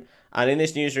newsroom, and in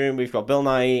this newsroom we've got Bill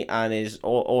Nye and his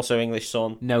also English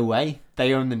son. No way.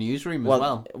 They own the newsroom as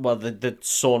well. Well, the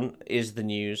son is the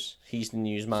news. He's the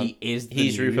newsman.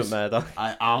 He's Rupert Murdoch.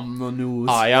 I am the news.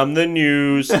 I am the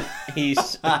news.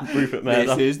 He's Rupert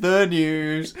Murdoch. This is the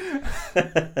news.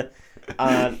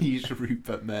 And he's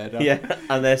Rupert Murdoch. Yeah,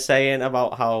 and they're saying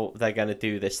about how they're going to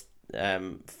do this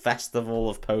festival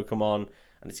of Pokemon,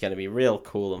 and it's going to be real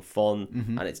cool and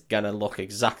fun, and it's going to look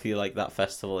exactly like that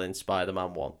festival in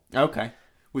Spider-Man 1. Okay.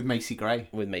 With Macy Gray.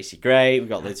 We've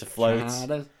got loads of floats.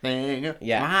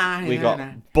 Yeah. We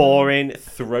got boring,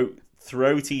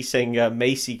 throaty singer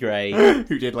Macy Gray.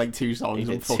 Who did like 2 songs he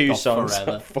did and fucked 2 off songs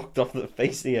forever. Fucked off the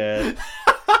face of the earth.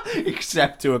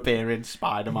 Except to appear in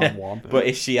Spider-Man 1. But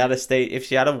if she had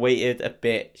waited a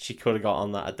bit, she could have got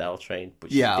on that Adele train.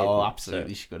 But she didn't,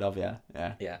 absolutely, she could have.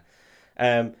 Yeah.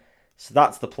 So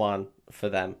that's the plan for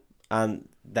them, and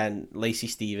then Lucy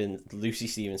Stevens.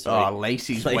 Sorry. Oh,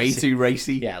 Lacey's way too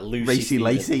racy. Yeah, Racy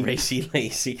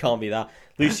Lacey can't be that.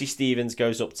 Lucy Stevens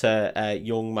goes up to a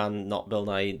young man, not Bill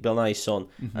Nye's son,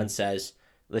 and says,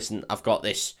 "Listen, I've got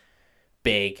this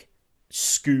big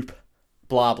scoop."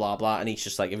 Blah blah blah, and he's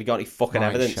just like, "Have you got any fucking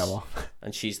evidence?"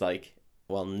 And she's like,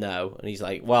 "Well, no." And he's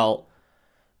like, "Well,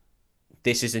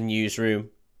 this is a newsroom.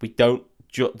 We don't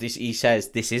this." He says,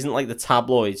 "This isn't like the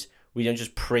tabloids. We don't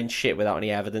just print shit without any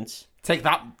evidence." Take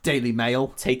that, Daily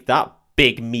Mail. Take that,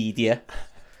 big media.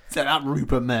 So that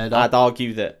Rupert Murdoch. I'd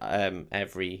argue that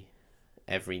every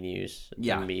news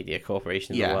and media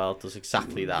corporation in the world does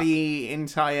exactly that. The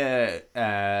entire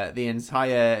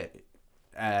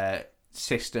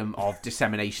system of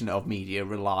dissemination of media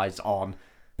relies on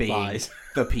being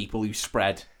the people who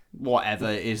spread whatever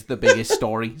is the biggest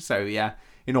story. So yeah,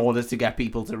 in order to get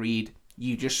people to read,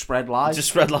 you just spread lies. Just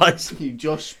spread lies. You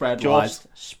just spread lies.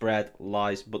 Just spread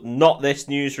lies. But not this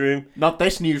newsroom. Not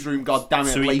this newsroom,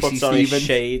 goddammit, So he Lacey puts on his Stevens.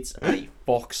 shades and he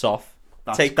fucks off.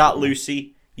 That's Take that,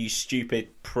 Lucy, you stupid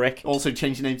prick. Also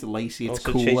change your name to Lacey. It's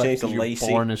Also cooler. change your name to you're Lacey.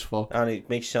 boring as fuck. And it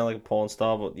makes you sound like a porn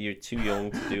star, but you're too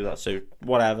young to do that, so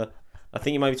whatever. I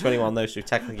think you might be 21 though, so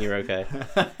technically you're okay.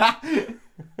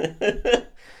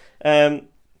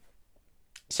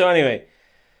 So anyway,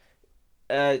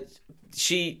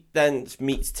 she then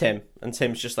meets Tim, and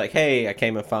Tim's just like, "Hey, I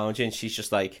came and found you," and she's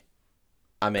just like,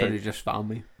 "I'm in." Could have just found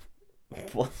me.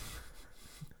 What?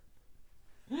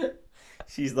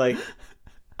 She's like,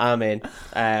 "I'm in.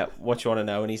 What do you want to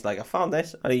know?" And he's like, "I found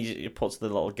this," and he puts the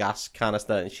little gas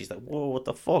canister, and she's like, "Whoa, what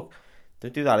the fuck?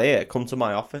 Don't do that here. Come to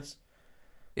my office."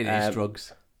 It is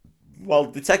drugs. Well,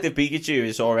 Detective Pikachu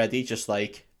is already just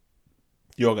like,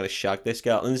 "You're going to shag this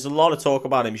girl." And there's a lot of talk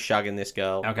about him shagging this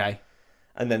girl. Okay.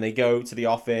 And then they go to the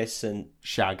office and...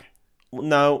 Shag.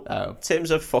 No. Oh.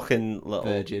 Tim's a fucking little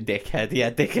virgin. Dickhead. Yeah,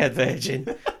 dickhead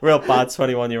virgin. Real bad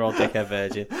 21-year-old dickhead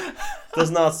virgin.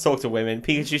 Doesn't know how to talk to women.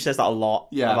 Pikachu says that a lot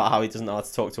about how he doesn't know how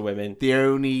to talk to women.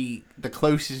 The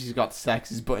closest he's got to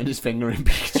sex is putting his finger in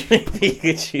Pikachu.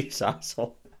 Pikachu's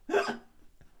asshole.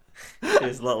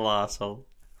 His little asshole.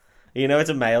 You know it's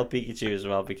a male Pikachu as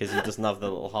well because he doesn't have the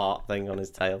little heart thing on his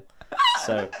tail.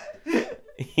 So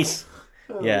he's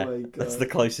that's the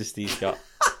closest he's got.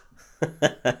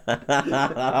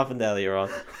 That happened earlier on.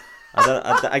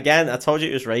 I told you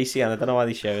it was racy, and I don't know why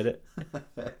they showed it.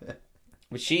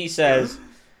 But she says,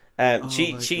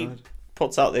 she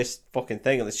puts out this fucking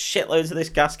thing, and there's shitloads of this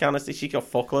gas canister. She got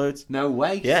fuckloads. No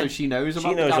way. Yeah, so she knows about.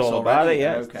 She knows all about it.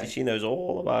 Yeah, okay. She knows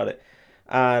all about it,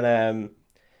 and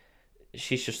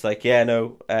she's just like, yeah,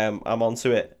 no, I'm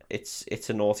onto it. It's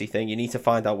a naughty thing. You need to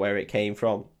find out where it came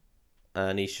from.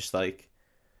 And he's just like,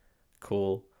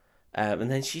 cool.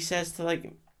 And then she says to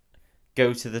like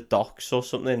go to the docks or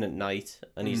something at night,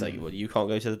 and he's like, well, you can't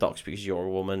go to the docks because you're a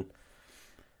woman.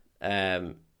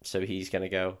 So he's gonna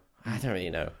go. I don't really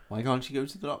know. Why can't she go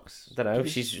to the docks? I don't know.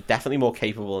 She's definitely more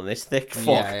capable than this thick fuck.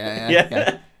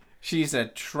 Yeah. She's a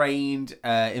trained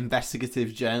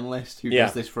investigative journalist who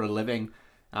does this for a living.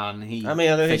 And I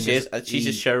don't think she is. She's a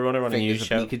showrunner on a news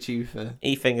show. Pikachu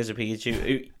He fingers a Pikachu,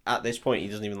 who at this point he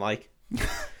doesn't even like.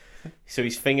 So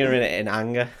he's fingering it in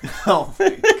anger. Oh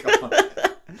my god.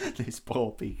 This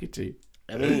poor Pikachu.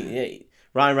 I mean,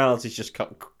 Ryan Reynolds is just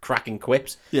cracking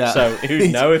quips. Yeah. So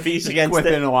who'd know if he's against it?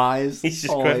 Quipping wise. He's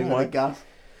just quipping wise.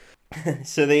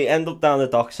 So they end up down the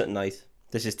docks at night.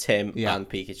 This is Tim and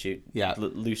Pikachu. Yeah.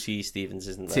 Lucy Stevens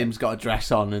isn't there. Tim's got a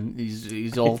dress on and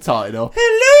he's all tied up.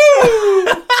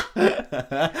 Hello!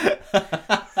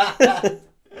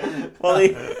 Well,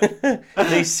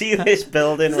 they see this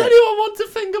building. Does anyone want to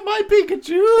finger my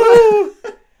Pikachu? Oh,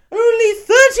 only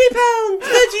 £30,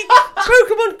 30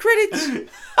 Pokemon credits.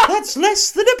 That's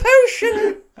less than a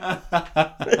potion.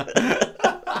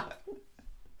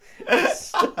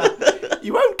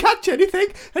 You won't catch anything,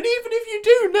 and even if you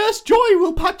do, Nurse Joy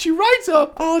will patch you right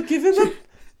up. I'll give him a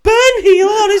burn heel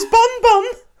on his bum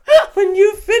when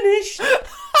you've finished.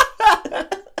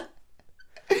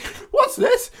 What's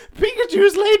this?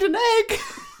 Pikachu's laid an egg.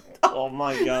 Oh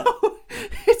my god.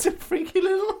 It's a freaky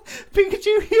little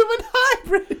Pikachu human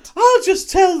hybrid. I'll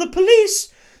just tell the police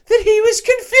that he was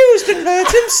confused and hurt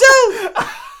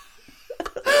himself.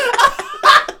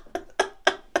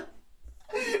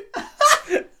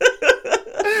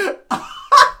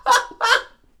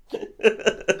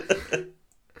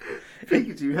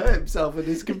 Pikachu hurt himself in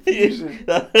his confusion.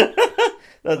 That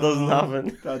doesn't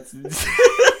happen. That's insane.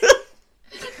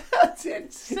 That's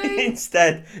insane.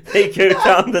 Instead, they go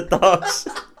down the docks.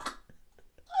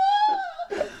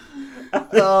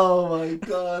 Oh my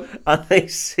god. And they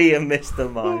see a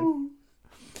Mr. Mime.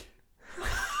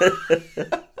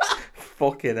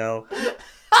 Fucking hell.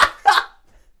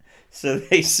 So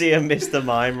they see a Mr.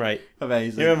 Mime, right?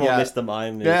 Amazing. You remember what Mr.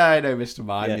 Mime is? Yeah, I know Mr.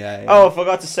 Mime, yeah. Oh, I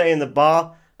forgot to say in the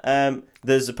bar,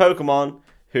 there's a Pokemon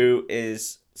who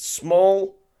is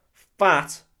small,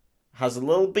 fat, has a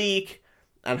little beak,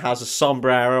 and has a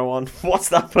sombrero on. What's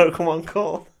that Pokemon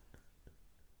called?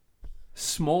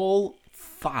 Small,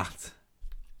 fat,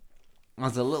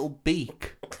 has a little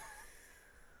beak.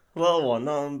 Little one,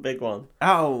 not a big one.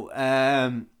 Oh, oh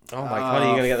my god, are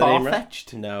you going to get the name right?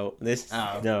 Far-fetched? No.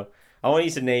 Oh. No. I want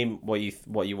you to name what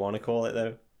you want to call it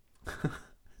though.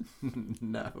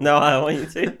 No. No, I want you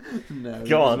to. No.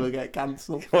 Go on. We'll get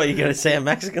cancelled. What are you going to say? A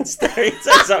Mexican stereotype?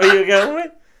 Is that what you were going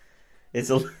with? It's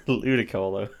a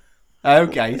Ludicolo.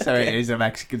 Okay, so it is a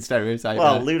Mexican stereotype.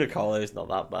 Well, Ludicolo is not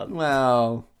that bad.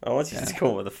 Well, I want you to come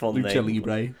up with a fun name. Lucha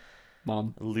Libre,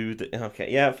 Mom.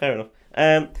 Okay, yeah, fair enough.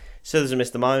 So there's a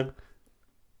Mr. Mime.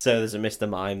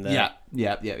 There.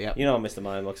 Yeah. You know what Mr.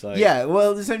 Mime looks like? Yeah,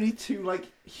 well, there's only two, like,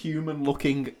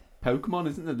 human-looking Pokemon,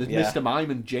 isn't there? There's Mr. Mime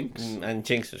and Jinx. And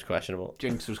Jinx was questionable.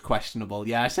 Jinx was questionable.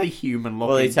 Yeah, I say human-looking.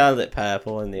 Well, he turned it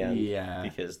purple in the end. Yeah.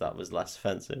 Because that was less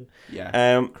offensive.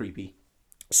 Yeah. Creepy.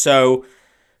 So,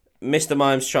 Mr.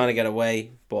 Mime's trying to get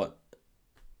away, but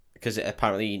because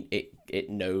apparently it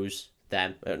knows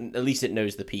them. At least it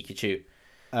knows the Pikachu.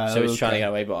 So it's trying to get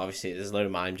away, but obviously there's a load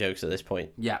of mime jokes at this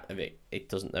point. Yeah. It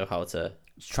doesn't know how to...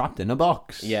 It's trapped in a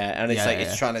box. Yeah, and it's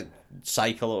it's trying to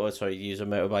cycle or use a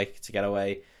motorbike to get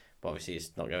away, but obviously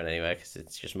it's not going anywhere because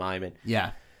it's just miming.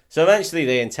 Yeah. So eventually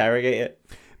they interrogate it.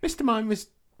 Mr. Mime was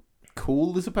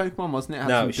cool as a Pokemon, wasn't it?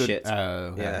 No, it was shit.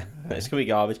 Oh, okay. Yeah. It's going to be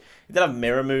garbage. It did have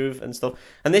Mirror Move and stuff.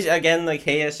 And this, again, like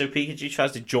here, so Pikachu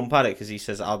tries to jump at it because he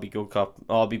says, I'll be good cop,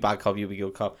 I'll be bad cop, you'll be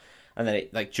good cop. And then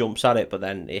it like jumps at it, but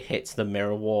then it hits the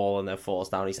mirror wall and then falls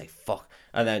down. He's like, fuck.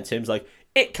 And then Tim's like,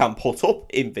 it can put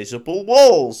up invisible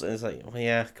walls. And it's like, oh,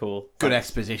 yeah, cool. Good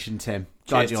exposition, Tim.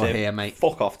 Glad you're here, mate.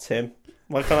 Fuck off, Tim.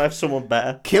 Why can't I have someone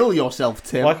better? Kill yourself,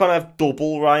 Tim. Why can't I have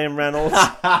double Ryan Reynolds?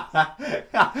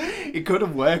 It could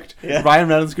have worked. Yeah. Ryan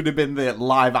Reynolds could have been the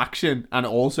live action and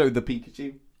also the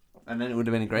Pikachu. And then it would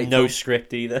have been a great No film.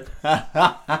 script either.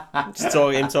 Just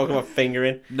him talking about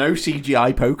fingering. No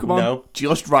CGI Pokemon. No.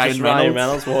 Just Ryan Reynolds. Ryan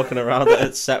Reynolds walking around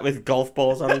at set with golf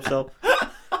balls on himself.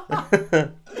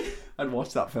 I'd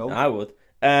watch that film. I would.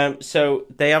 So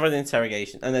they have an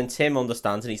interrogation, and then Tim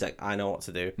understands, and he's like, I know what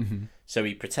to do. Mm-hmm. So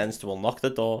he pretends to unlock the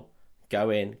door, go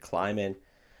in, climb in,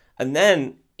 and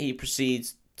then he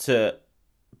proceeds to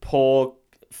pour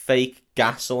fake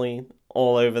gasoline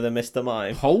all over the Mr.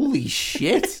 Mime. Holy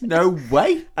shit. No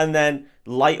way. And then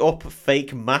light up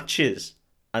fake matches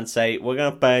and say, we're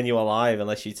going to burn you alive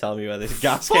unless you tell me where this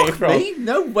gas came from. Me?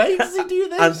 No way does he do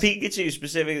this. And Pikachu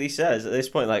specifically says at this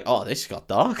point, like, oh, this got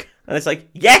dark. And it's like,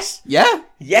 yes! Yeah.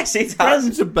 Yes, it Threaten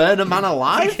has. to burn a man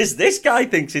alive? Because this guy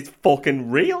thinks it's fucking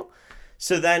real.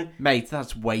 So then... Mate,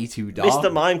 that's way too dark.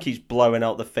 Mr. Mime keeps blowing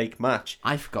out the fake match.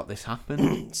 I forgot this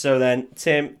happened. So then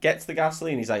Tim gets the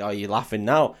gasoline. He's like, oh, you're laughing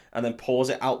now. And then pours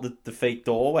it out the fake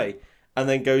doorway. And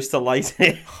then goes to light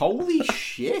it. Holy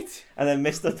shit. And then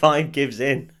Mr. Mime gives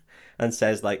in and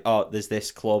says, like, oh, there's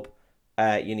this club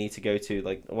you need to go to.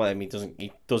 Like, well, I mean,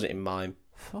 he does it in mime.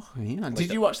 Fuck me, man.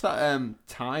 Did you watch that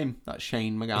Time, that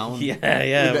Shane McGowan?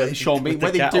 Yeah. With Sean Bean,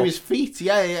 where they do his feet.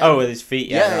 Yeah. Oh, with his feet,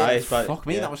 yeah. Right. Fuck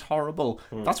me, that was horrible.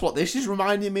 That's what this is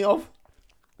reminding me of.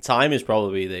 Time is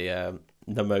probably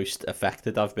the most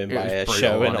affected I've been by a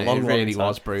show in a long time. It really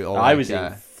was brutal. I was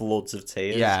in floods of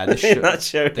tears. Yeah, that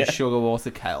show. The sugar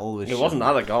water kettle. It wasn't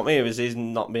that got me. It was his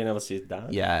not being able to see his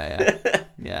dad.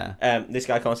 Yeah. This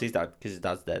guy can't see his dad because his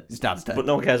dad's dead. His dad's dead. But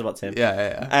no one cares about Tim.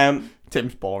 Yeah.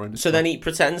 Tim's boring. So then he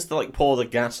pretends to like pour the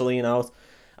gasoline out,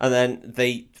 and then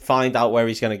they find out where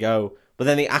he's going to go. But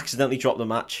then they accidentally drop the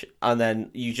match, and then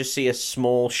you just see a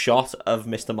small shot of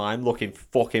Mr. Mime looking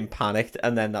fucking panicked,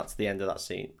 and then that's the end of that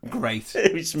scene. Great.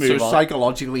 We just move on.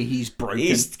 Psychologically, he's broken.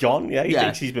 He's gone, yeah. He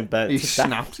thinks he's been burnt. He's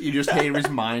snapped. You just hear his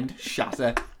mind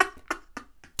shatter.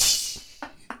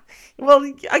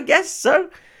 Well, I guess so.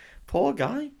 Poor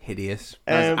guy. Hideous.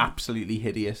 That's absolutely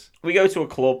hideous. We go to a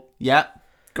club. Yeah.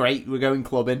 Great. We're going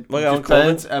clubbing. We're going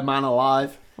clubbing. Burnt a man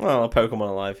alive. Well, a Pokemon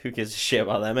alive. Who gives a shit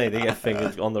about them, eh? They get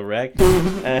fingers on the reg.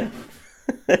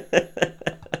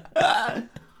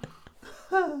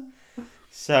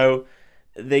 So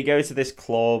they go to this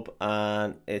club,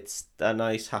 and it's a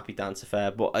nice, happy dance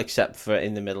affair, but except for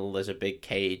in the middle, there's a big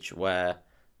cage where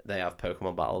they have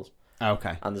Pokemon battles.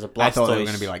 Okay. And there's a Blastoise. I thought they were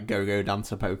going to be like Go-Go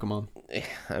Dancer Pokemon.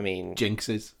 I mean...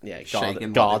 Jinxes. Yeah,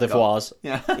 Gardevoirs.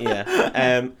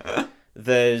 Yeah.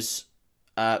 There's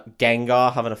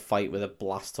Gengar having a fight with a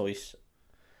Blastoise.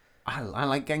 I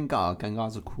like Gengar.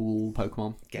 Gengar's a cool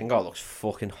Pokemon. Gengar looks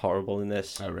fucking horrible in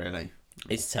this. Oh, really?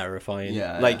 It's terrifying.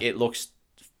 Yeah. Like, it looks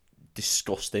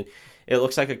disgusting. It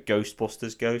looks like a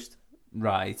Ghostbusters ghost.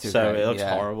 Right. Okay. So it looks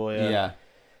horrible, Yeah.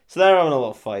 So they're having a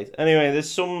little fight. Anyway, there's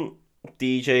some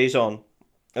DJs on.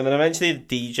 And then eventually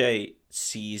the DJ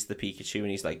sees the Pikachu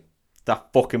and he's like,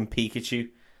 that fucking Pikachu.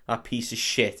 That piece of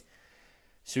shit.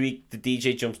 So the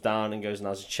DJ jumps down and goes and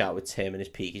has a chat with Tim and his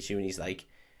Pikachu, and he's like,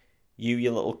 you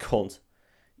little cunt.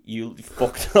 You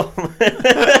fucked up.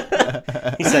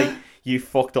 He's like, you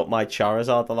fucked up my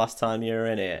Charizard the last time you were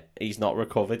in here. He's not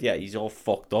recovered yet. He's all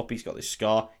fucked up. He's got this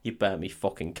scar. You burnt me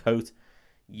fucking coat.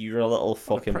 You're a little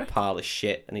fucking pile of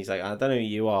shit. And he's like, I don't know who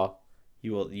you are.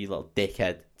 You little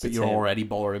dickhead. But you're already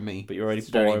boring me. But you're already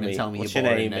boring me. What's your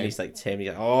name? And he's like, Tim. He's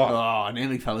like, I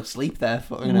nearly fell asleep there.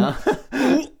 Fucking hell.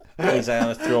 And he's like,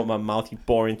 I threw up my mouth, you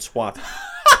boring twat.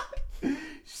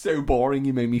 So boring,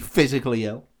 you made me physically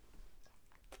ill.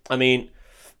 I mean,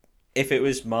 if it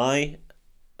was my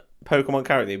Pokemon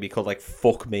character, it'd be called like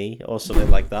Fuck Me or something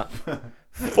like that.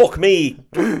 Fuck me,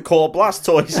 call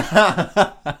Blastoise.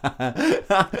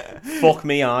 Fuck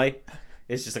me, I.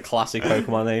 It's just a classic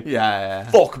Pokemon name. Yeah.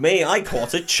 Fuck me, I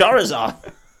caught a Charizard.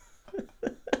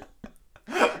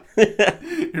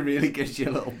 It really gives you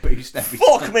a little boost every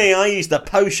Fuck time. Me, I used a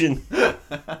potion.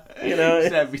 You know,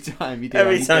 just every time you do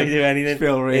anything, you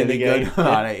feel really good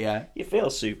about it. Yeah, you feel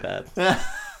superb.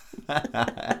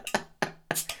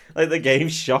 Like the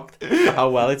game's shocked at how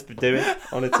well it's been doing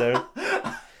on its own.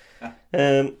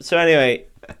 So anyway,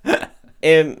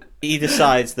 he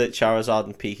decides that Charizard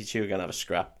and Pikachu are gonna have a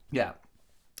scrap. Yeah.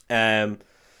 And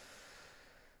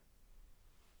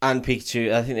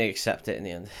Pikachu, I think they accept it in the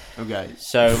end. Okay.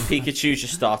 So Pikachu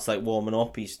just starts like warming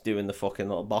up. He's doing the fucking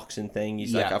little boxing thing.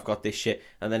 He's like, I've got this shit.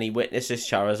 And then he witnesses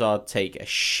Charizard take a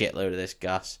shitload of this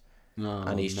gas.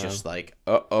 And he's just like,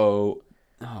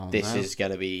 this is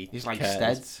going to be... He's like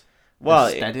Steads.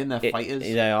 Well, Steading, they're fighters.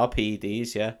 They are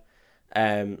PEDs, yeah.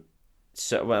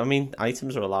 So, well, I mean,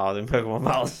 items are allowed in Pokemon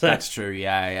battles. That's true,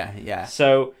 yeah.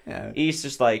 So, he's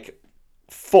just like,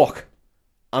 fuck,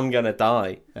 I'm going to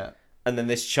die. Yeah. And then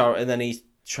he's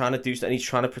trying to do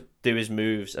his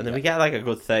moves, and then we get like a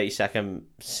good 30-second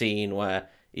scene where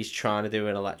he's trying to do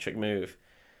an electric move,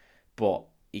 but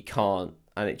he can't,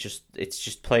 and it's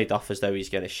just played off as though he's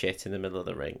gonna shit in the middle of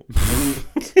the ring.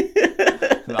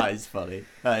 That is funny.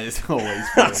 That is always funny.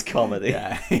 That's comedy.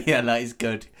 Yeah, that is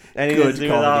good. Anything good to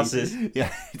do with arses.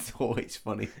 Yeah, it's always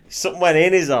funny. Something went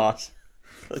in his arse.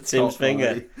 Tim's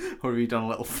finger. Or have you done a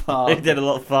little fart? He did a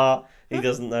little fart. He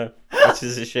doesn't know, which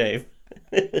is a shame.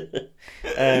 And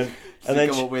then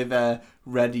come up with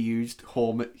Red used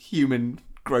human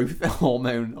growth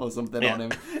hormone or something on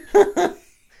him.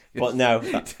 But no,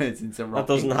 turns into that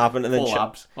doesn't happen. And then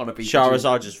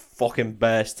Charizard just fucking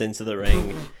bursts into the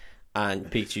ring, and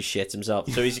Pikachu shits himself.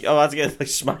 So he's about to get like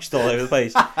smashed all over the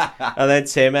place. And then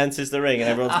Tim enters the ring, and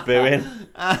everyone's booing,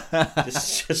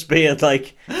 just being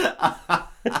like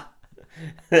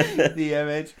the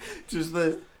image, just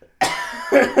the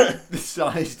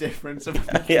size difference of a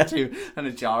Pikachu and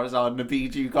a Charizard, and a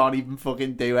Pikachu can't even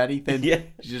fucking do anything. Yeah,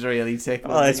 it's just really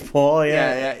tickled. Oh, it's poor.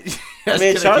 Yeah. I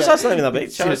mean, Charizard's not even that big.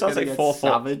 Charizard's like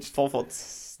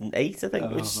 4'8", I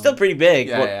think, which is still pretty big.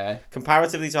 But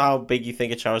comparatively to how big you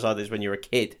think a Charizard is when you're a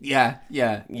kid. Yeah.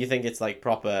 You think it's like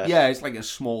proper. Yeah, it's like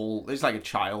it's like a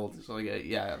child. It's like a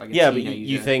teenager. But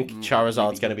you think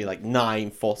Charizard's going to be like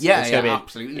 9 foot. Yeah, it's gonna be,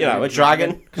 absolutely. A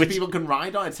dragon. Because people can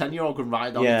ride on it. 10-year-old can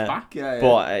ride on its back.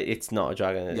 But it's not a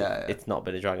dragon. It's not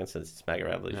been a dragon since its Mega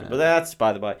Evolution. But that's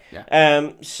by the by.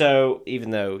 Yeah. So even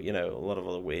though a lot of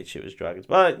other weird shit was dragons,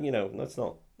 but that's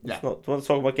not. Let's not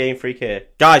talk about Game Freak here.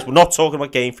 Guys, we're not talking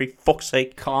about Game Freak. Fuck's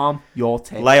sake. Calm your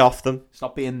tits. Lay off them.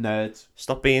 Stop being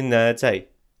nerds. Hey.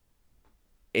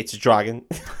 It's a dragon.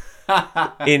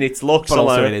 In its looks but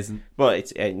alone. Also it isn't. Well,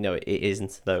 it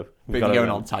isn't, though. But if you're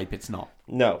going on type, it's not.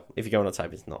 No, if you're going on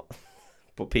type, it's not.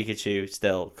 But Pikachu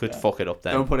still could fuck it up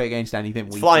then. Don't put it against anything.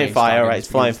 It's flying fire, right? It's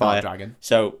flying fire. Dragon.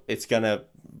 So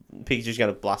Pikachu's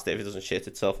going to blast it if it doesn't shit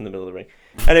itself in the middle of the ring.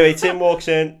 Anyway, Tim walks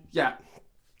in. Yeah.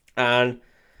 And...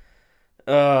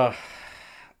 I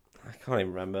can't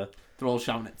even remember. They're all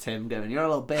shouting at Tim, going, "You're a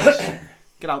little bitch.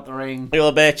 Get out the ring. You're a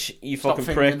little bitch. You fucking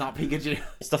prick. That Pikachu.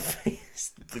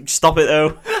 Stop it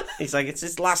though." He's like, "It's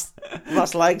his last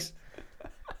legs."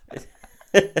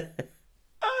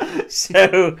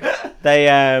 So they,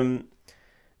 I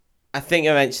think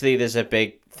eventually there's a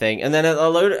big thing, and then a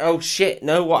load. Oh shit!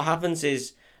 No, what happens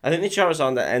is I think the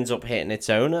Charizard that ends up hitting its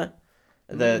owner,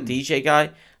 the DJ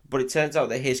guy. But it turns out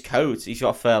that his coat, he's got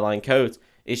a fur-lined coat,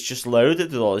 is just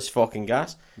loaded with all this fucking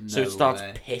gas. So it starts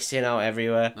pissing out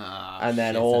everywhere. And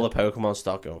then all the Pokemon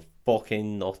start going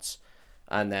fucking nuts.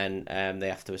 And then they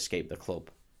have to escape the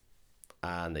club.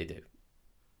 And they do.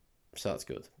 So that's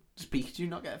good. Does Pikachu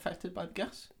not get affected by the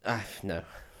gas? No.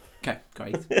 Okay,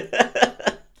 great.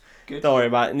 Good. Don't worry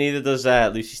about it. Neither does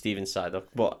Lucy Stevens' side up.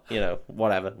 But,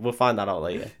 whatever. We'll find that out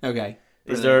later. Okay.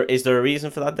 Is there a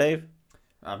reason for that, Dave?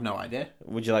 I have no idea.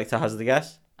 Would you like to hazard a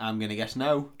guess? I'm going to guess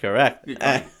no. Correct.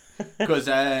 Because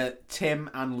Tim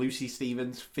and Lucy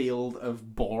Stevens' field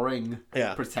of boring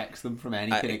protects them from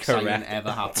anything exciting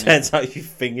ever happening. Turns out you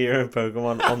finger your own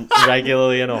Pokemon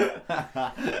regularly enough.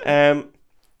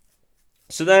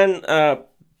 So then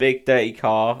Big Dirty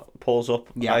Car pulls up,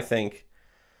 I think,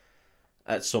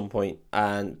 at some point,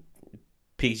 and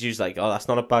Pikachu's like, oh, that's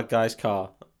not a bad guy's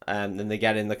car. And then they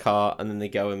get in the car, and then they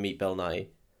go and meet Bill Nye.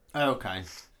 Okay.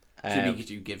 So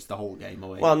Pikachu gives the whole game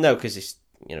away. Well, no, because it's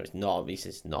not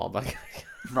a bad guy.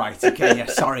 Right, okay, yeah,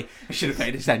 sorry. I should have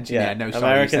paid attention. Yeah, no, sorry.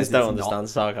 Americans don't understand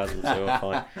sarcasm, so we're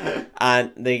fine.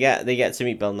 And they get to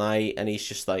meet Bill Nye, and he's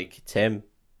just like, Tim,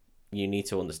 you need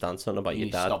to understand something about your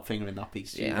dad. Stop fingering that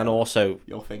piece. Yeah, and also,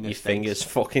 your fingers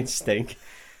fucking stink.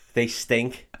 They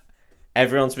stink.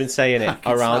 Everyone's been saying it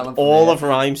around all of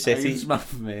Rhyme City. Smell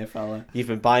from here, fella. You've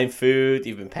been buying food,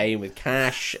 you've been paying with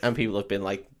cash, and people have been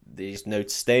like, there's no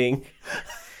sting.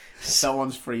 That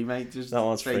one's free, mate. That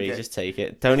one's free. Just take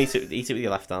it. Don't eat it. Eat it with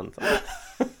your left hand.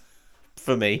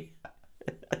 For me.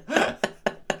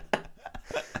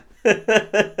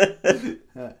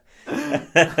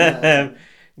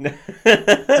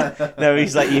 No,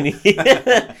 he's like you need.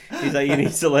 He's like you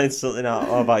need to learn something out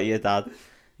about your dad.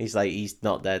 He's like he's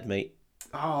not dead, mate.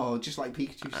 Oh, just like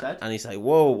Pikachu said. And he's like,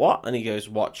 whoa, what? And he goes,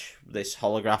 watch this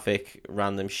holographic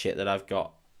random shit that I've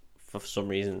got for some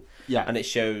reason. Yeah. And it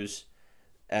shows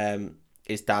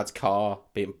his dad's car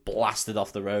being blasted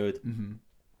off the road. Mm-hmm.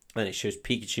 And it shows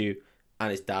Pikachu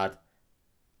and his dad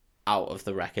out of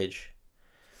the wreckage.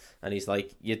 And he's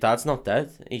like, your dad's not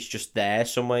dead. He's just there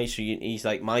somewhere. So he's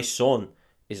like, my son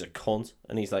is a cunt.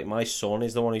 And he's like, my son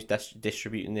is the one who's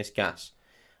distributing this gas.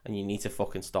 And you need to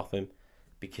fucking stop him.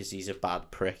 Because he's a bad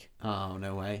prick. Oh,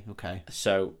 no way. Okay.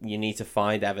 So you need to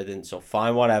find evidence or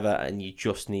find whatever, and you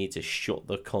just need to shut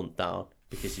the cunt down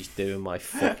because he's doing my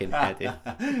fucking head in.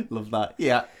 Love that.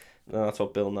 Yeah. No, that's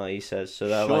what Bill Nye says. So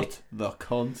shut the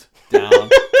cunt down.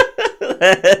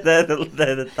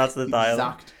 That's the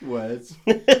dialogue. Exact words.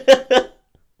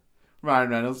 Ryan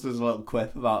Reynolds does a little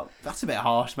quip about, that's a bit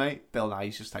harsh, mate. Bill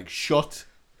Nye's just like, shut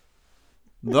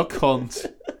the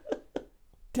cunt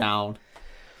down.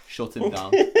 Shut him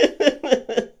down.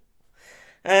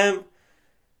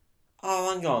 Oh,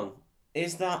 hang on.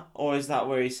 Is that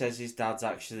where he says his dad's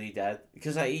actually dead?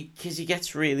 Because he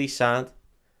gets really sad.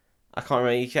 I can't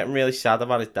remember. He's getting really sad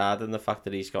about his dad and the fact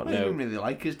that he's got I don't really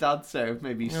like his dad, so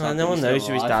maybe he's sad. No one knows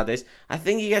who his dad is. I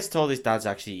think he gets told his dad's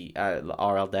actually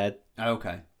RL dead.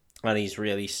 Okay. And he's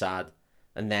really sad.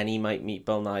 And then he might meet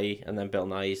Bill Nye, and then Bill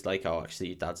Nye's like, oh, actually,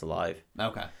 your dad's alive.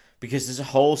 Okay. Because there's a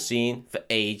whole scene for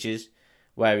ages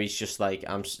where he's just like,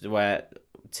 where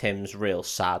Tim's real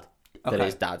sad that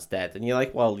his dad's dead, and you're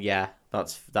like, well, yeah,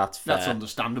 that's fair. That's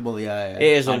understandable. Yeah. It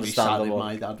is understandable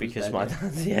because my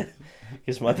dad's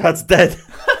dead.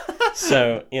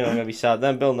 So I'm gonna be sad.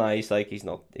 Then Bill Nye's like, he's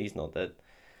not dead.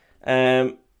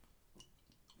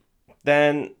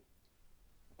 Then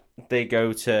they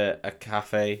go to a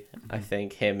cafe. I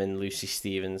think him and Lucy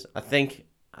Stevens. I think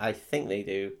they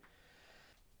do.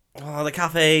 Oh, the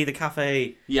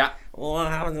cafe. Yeah. What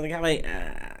happens in the cafe?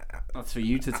 That's for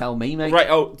you to tell me, mate. Right,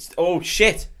 oh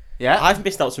shit. Yeah? I've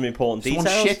missed out some important details.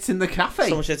 Someone shits in the cafe?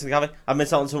 Someone shits in the cafe. I've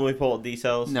missed out on some important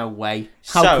details. No way.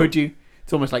 How could you?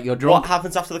 It's almost like you're drunk. What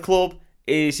happens after the club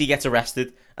is he gets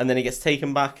arrested, and then he gets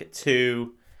taken back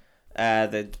to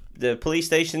the police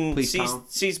station,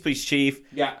 sees the police chief,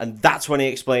 and that's when he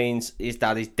explains his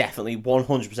dad is definitely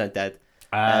 100% dead.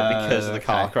 Because of the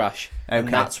car crash. And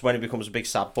that's when he becomes a big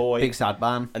sad boy. Big sad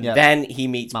man. And then he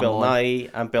meets Bill Nye,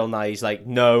 and Bill Nye's like,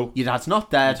 no. Your dad's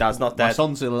not dead. My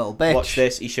son's a little bitch. Watch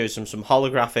this. He shows him some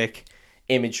holographic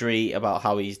imagery about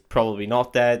how he's probably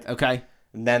not dead. Okay.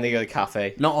 And then they go to the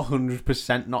cafe. Not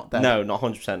 100% not dead. No, not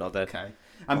 100% not dead. Okay.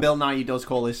 And Bill Nye does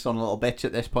call his son a little bitch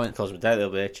at this point. Calls him a dead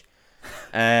little bitch.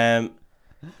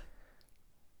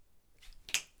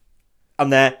 I'm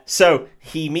there. So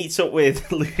he meets up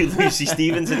with Lucy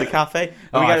Stevens in the cafe.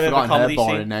 And we get a bit of a comedy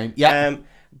scene. Name. Yeah.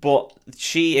 But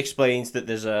she explains that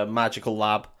there's a magical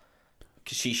lab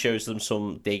because she shows them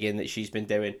some digging that she's been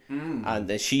doing, and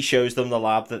then she shows them the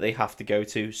lab that they have to go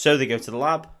to. So they go to the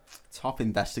lab. Top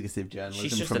investigative journalism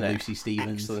She's just from Lucy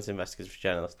Stevens. Excellent investigative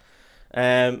journalist.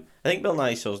 I think Bill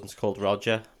Nye's son's called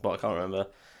Roger, but I can't remember.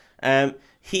 They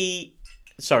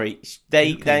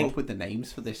came up with the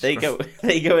names for this. They go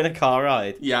in a car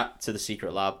ride. Yeah. To the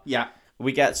secret lab. Yeah.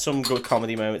 We get some good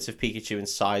comedy moments of Pikachu and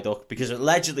Psyduck because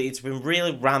allegedly it's been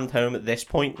really rammed home at this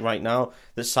point right now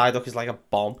that Psyduck is like a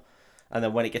bomb, and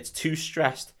then when it gets too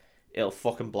stressed, it'll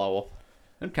fucking blow up.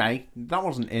 Okay, that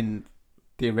wasn't in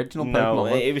the original Pokemon. No,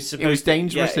 one. it was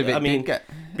dangerous if it did get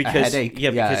a headache.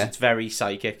 Because it's very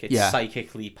psychic. It's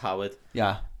psychically powered.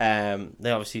 Yeah.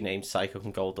 They obviously named Psychic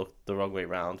and Golduck the wrong way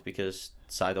round because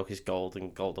Psyduck is gold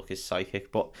and Golduck is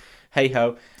psychic. But hey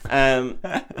ho,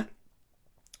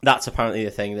 that's apparently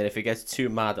the thing, that if it gets too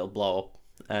mad, it'll blow up.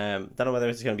 Don't know whether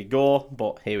it's going to be gore,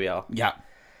 but here we are. Yeah.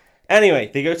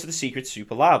 Anyway, they go to the secret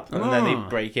super lab and then they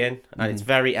break in, and it's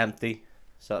very empty,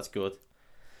 so that's good.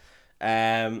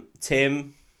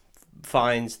 Tim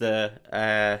finds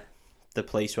the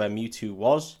place where Mewtwo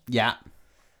was. Yeah.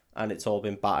 And it's all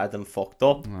been battered and fucked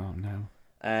up. Oh no.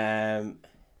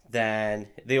 Then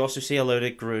they also see a load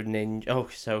of Greninja. Oh,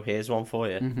 so here's one for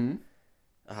you. Mm-hmm.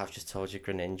 I've just told you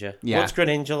Greninja. Yeah. What's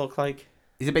Greninja look like?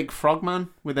 He's a big frog man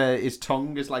with his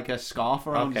tongue is like a scarf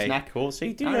around his neck. Cool. So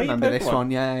you do I know remember your this one.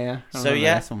 Yeah.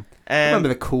 This one. I remember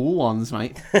the cool ones,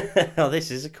 mate. Oh,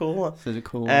 this is a cool one. This is a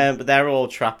cool one. But they're all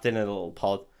trapped in a little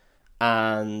pod,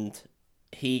 and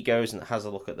he goes and has a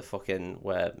look at the fucking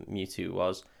where Mewtwo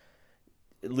was.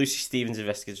 Lucy Stevens,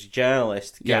 investigative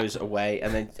journalist, goes away,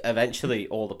 and then eventually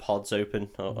all the pods open.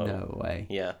 No way.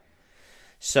 Yeah.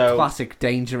 So classic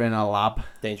danger in a lab.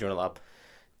 Danger in a lab.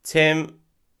 Tim,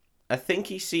 I think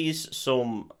he sees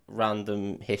some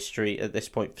random history at this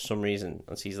point for some reason,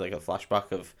 and sees like a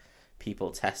flashback of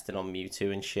people testing on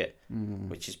Mewtwo and shit,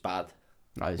 which is bad.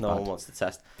 That is no bad. one wants to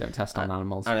test. Don't test on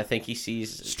animals. And I think he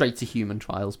sees straight to human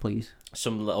trials, please.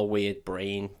 Some little weird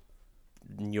brain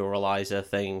neuralizer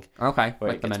thing. Okay, where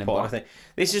like it the gets Men in put on a Black. thing.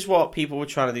 This is what people were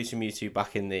trying to do to Mewtwo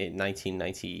back in the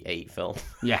 1998 film.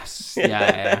 Yes,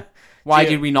 yeah. Why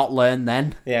did we not learn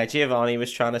then? Yeah, Giovanni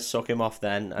was trying to suck him off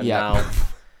then, and now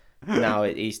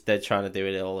they're trying to do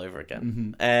it all over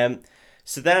again. Mm-hmm.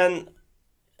 So then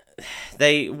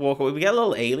they walk away. We get a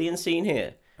little alien scene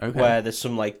here, where there's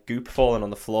some like goop falling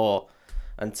on the floor,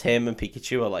 and Tim and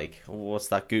Pikachu are like, "What's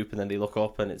that goop?" And then they look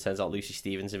up, and it turns out Lucy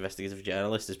Stevens, investigative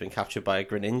journalist, has been captured by a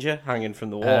Greninja hanging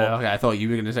from the wall. Okay, I thought you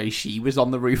were going to say she was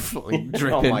on the roof, like,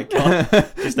 dripping. Oh my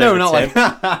god! No, not Tim.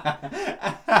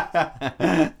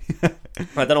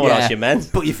 I don't know what else you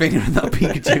meant. Put your finger in that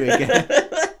Pikachu again.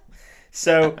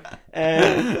 So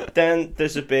then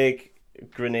there's a big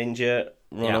Greninja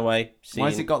runaway scene. Why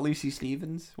has it got Lucy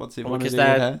Stevens? What's it? Because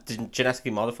they're genetically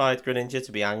modified Greninja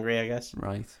to be angry, I guess.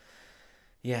 Right.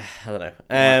 Yeah, I don't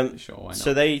know. Sure, why not?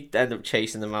 So they end up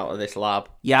chasing them out of this lab.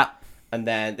 Yeah. And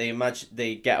then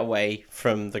they get away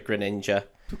from the Greninja.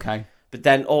 Okay. But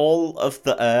then all of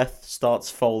the Earth starts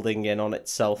folding in on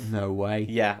itself. No way.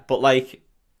 Yeah, but like,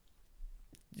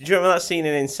 do you remember that scene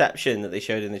in Inception that they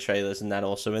showed in the trailers and then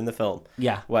also in the film?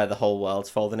 Yeah. Where the whole world's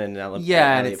folding in and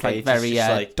and it's like very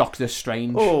like Doctor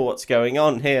Strange. Oh, what's going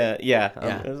on here?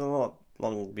 Yeah. It was a lot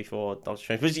long before Doctor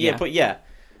Strange. But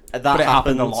that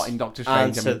happened a lot in Doctor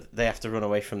Strange. And so they have to run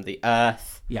away from the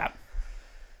Earth. Yeah.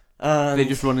 They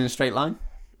just run in a straight line?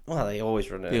 Well, they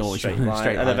always run in a straight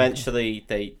line. And eventually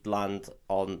they land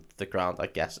on the ground, I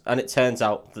guess. And it turns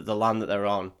out that the land that they're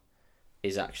on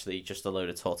is actually just a load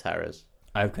of Torterras.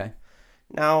 Okay.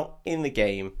 Now, in the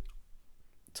game,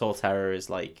 Torterra is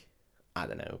like, I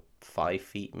don't know, 5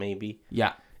 feet maybe.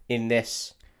 Yeah. In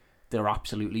this, they're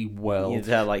absolutely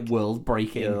they're like world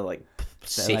breaking. They're like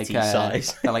city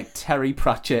size. They're like Terry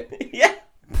Pratchett. Yeah.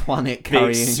 Planet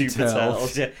carrying super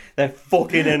turtles. Yeah. They're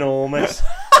fucking enormous.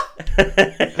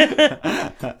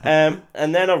 And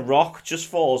then a rock just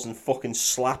falls and fucking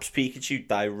slaps Pikachu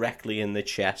directly in the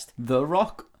chest. The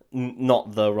Rock?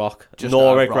 Not the Rock. Just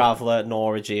nor a rock. Graveler,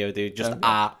 nor a Geodude. Just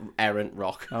a errant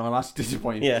rock. Oh, well, that's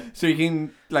disappointing. Yeah. So you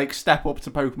can like step up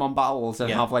to Pokemon battles and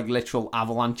have like literal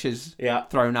avalanches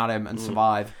thrown at him and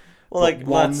survive. Well, like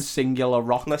one singular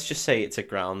rock. Let's just say it's a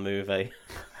ground move, eh?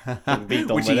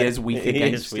 Which he is weak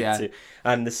against. Too.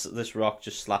 And this rock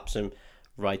just slaps him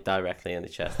right directly in the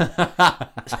chest.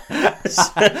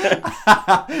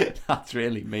 That's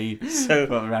really mean. So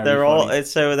they're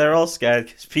all scared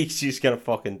because Pikachu's gonna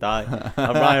fucking die.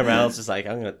 And Ryan Reynolds is like,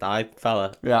 "I'm gonna die,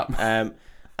 fella." Yeah.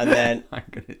 And then I'm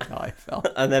gonna die,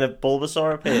 fella. And then a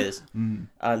Bulbasaur appears,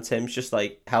 and Tim's just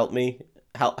like, "Help me,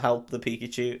 help the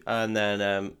Pikachu." And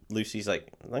then Lucy's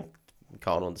like, "I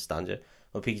can't understand you."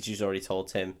 Well, Pikachu's already told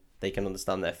Tim they can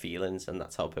understand their feelings, and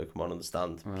that's how Pokemon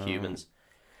understand humans.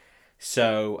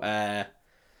 So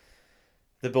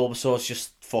the Bulbasaur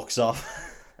just fucks off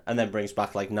and then brings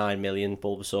back like 9 million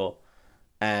Bulbasaur.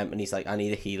 And he's like, I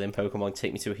need a healing Pokemon.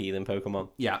 Take me to a healing Pokemon.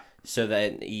 Yeah. So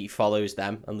then he follows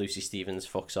them and Lucy Stevens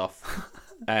fucks off.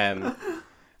 And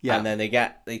then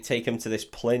they take him to this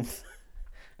plinth.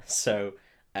 So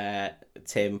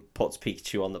Tim puts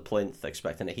Pikachu on the plinth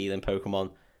expecting a healing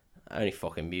Pokemon. Only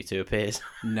fucking Mewtwo appears.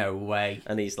 No way.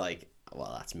 And he's like,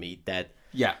 well, that's me dead.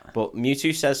 Yeah. But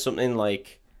Mewtwo says something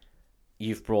like,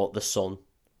 "You've brought the sun.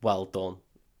 Well done."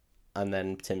 And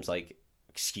then Tim's like,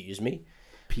 "Excuse me?"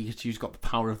 Pikachu's got the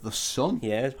power of the sun.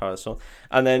 Yeah, it's power of the sun.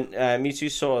 And then Mewtwo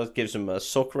sort of gives him a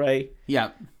suck ray.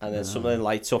 Yeah. And then something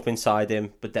lights up inside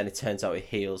him, but then it turns out it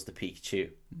heals the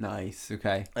Pikachu. Nice,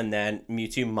 okay. And then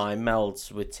Mewtwo mind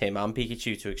melds with Tim and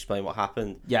Pikachu to explain what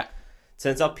happened. Yeah.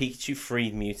 Turns out Pikachu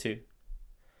freed Mewtwo.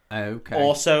 Okay.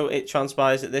 Also, it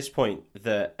transpires at this point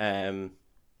that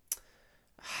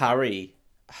Harry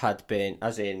had been,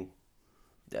 as in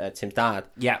Tim's dad,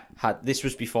 this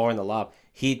was before in the lab,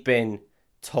 he'd been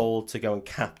told to go and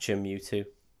capture Mewtwo.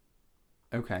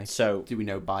 Okay. So, do we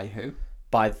know by who?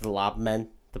 By the lab men,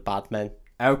 the bad men.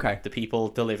 Okay. The people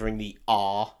delivering the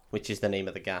R, which is the name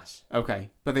of the gas. Okay.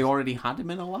 But they already had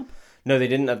him in a lab? No, they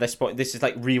didn't at this point. This is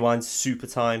like rewind super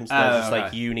times. They're just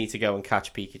like, you need to go and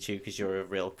catch Pikachu because you're a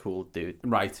real cool dude.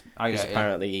 Right.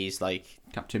 Apparently he's like...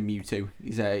 Capture Mewtwo.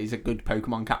 He's a good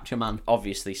Pokemon capture man.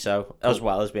 Obviously so. Cool. As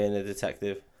well as being a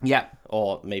detective. Yeah.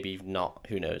 Or maybe not.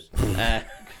 Who knows?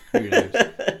 Who knows?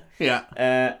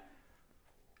 Yeah.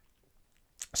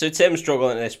 So Tim's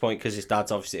struggling at this point because his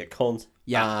dad's obviously a cunt.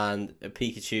 Yeah. And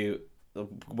Pikachu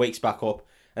wakes back up.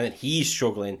 And then he's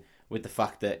struggling with the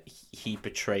fact that he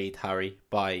betrayed Harry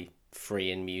by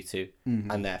freeing Mewtwo.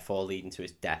 Mm-hmm. And therefore leading to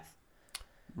his death.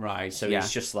 Right. So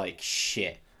he's just like,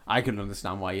 shit. I can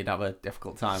understand why you'd have a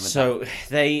difficult time with so that.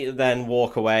 They then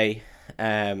walk away.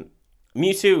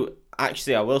 Mewtwo,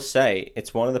 actually, I will say,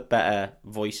 it's one of the better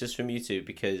voices for Mewtwo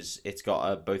because it's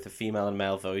got both a female and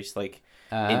male voice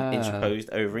interposed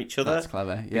over each other. That's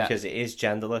clever, yeah. Because it is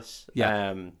genderless.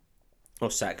 Yeah.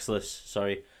 Or sexless,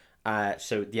 sorry.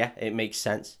 So, yeah, it makes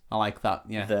sense. I like that,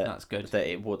 yeah, that's good. That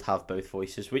it would have both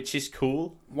voices, which is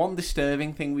cool. One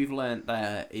disturbing thing we've learnt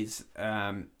there is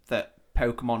that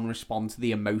Pokemon respond to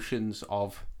the emotions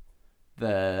of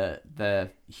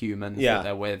the humans that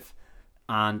they're with.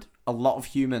 And a lot of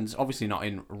humans, obviously not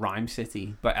in Rhyme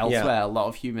City, but elsewhere, a lot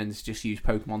of humans just use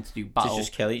Pokemon to do battle. To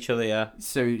just kill each other, yeah.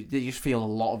 So they just feel a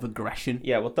lot of aggression.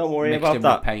 Yeah, well, don't worry about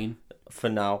that pain for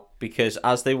now. Because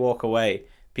as they walk away,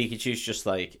 Pikachu's just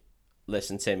like,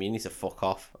 listen, Tim, you need to fuck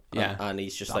off. Yeah. And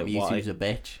he's just that like, why? Mewtwo's a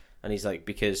bitch. And he's like,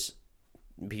 because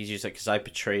I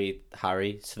betrayed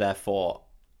Harry, so therefore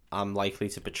I'm likely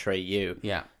to betray you.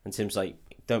 Yeah. And Tim's like,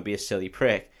 don't be a silly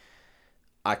prick.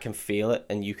 I can feel it,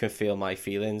 and you can feel my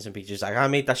feelings. And Pikachu's like, I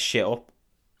made that shit up.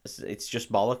 It's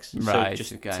just bollocks. Right, so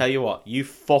just tell you what, you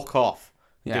fuck off.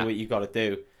 Do what you got to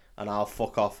do, and I'll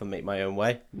fuck off and make my own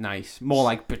way. Nice. More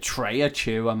like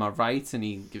Betrayachu, am I right? And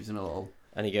he gives him a little...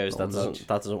 And he goes, that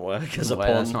doesn't work as a pun.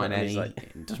 That's not in any...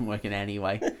 It doesn't work in any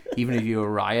way. Even if you were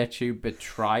Raichu,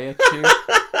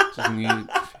 Betrayachu. Doesn't you...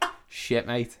 Shit,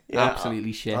 mate. Yeah,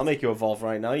 absolutely shit. I'll make you evolve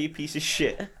right now, you piece of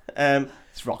shit.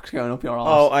 This rock's going up your arse.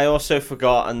 Oh, I also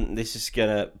forgot, and this is going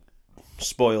to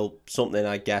spoil something,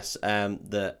 I guess,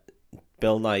 that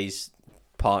Bill Nye's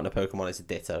partner Pokemon is a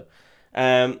Ditto.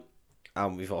 And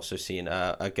we've also seen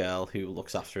a girl who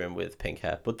looks after him with pink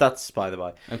hair. But that's by the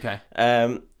by. Okay.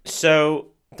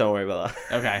 So, don't worry about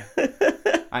that.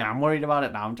 Okay. I am worried about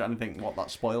it now. I'm trying to think what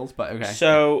that spoils, but okay.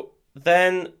 So,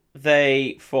 then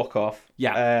they fuck off.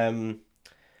 Yeah.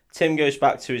 Tim goes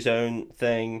back to his own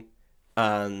thing,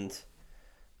 and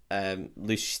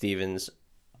Lucy Stevens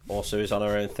also is on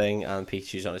her own thing, and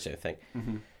Pikachu's on his own thing.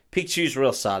 Mm-hmm. Pikachu's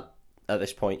real sad at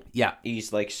this point. Yeah.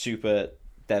 He's like super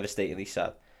devastatingly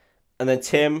sad. And then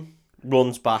Tim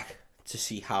runs back to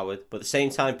see Howard, but at the same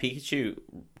time Pikachu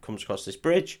comes across this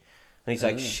bridge, and he's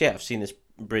like, shit, I've seen this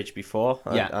bridge before.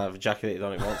 I've ejaculated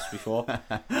on it once before.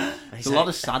 There's a lot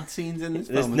of sad scenes in this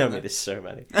film. There's so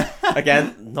many.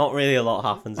 Again, not really a lot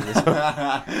happens in this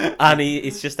one. And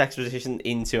it's just exposition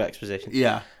into exposition.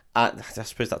 Yeah. I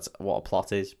suppose that's what a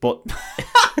plot is, but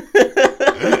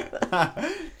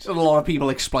just a lot of people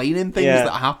explaining things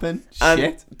that happen.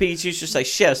 Shit. Pikachu's just like,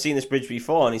 shit, I've seen this bridge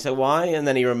before, and he's like, why? And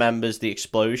then he remembers the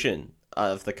explosion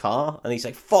of the car, and he's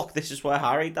like, fuck, this is where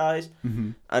Harry dies.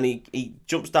 Mm-hmm. And he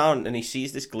jumps down and he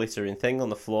sees this glittering thing on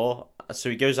the floor, so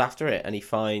he goes after it and he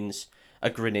finds a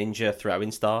Greninja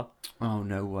throwing star. Oh,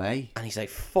 no way. And he's like,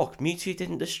 fuck, Mewtwo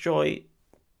didn't destroy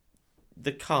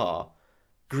the car,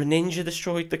 Greninja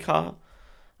destroyed the car.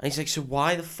 And he's like, so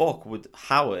why the fuck would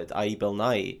Howard, i.e. Bill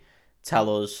Nye,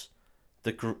 tell us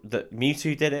that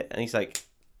Mewtwo did it? And he's like,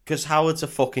 because Howard's a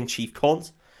fucking chief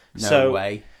cunt. No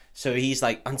way. So he's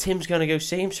like, and Tim's going to go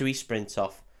see him, so he sprints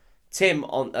off. Tim,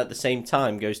 at the same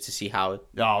time, goes to see Howard.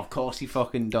 Oh, of course he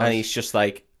fucking does. And he's just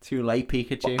like... Too late,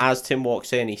 Pikachu. As Tim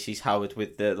walks in, he sees Howard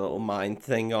with the little mind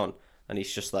thing on, and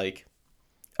he's just like...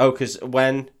 Oh, because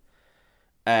when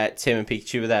Tim and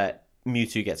Pikachu were there,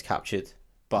 Mewtwo gets captured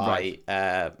by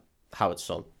Howard's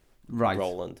son. Right.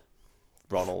 Ronald,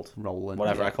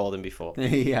 whatever yeah. I called him before.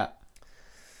 Yeah.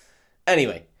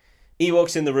 Anyway, he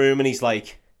walks in the room and he's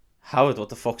like, Howard, what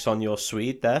the fuck's on your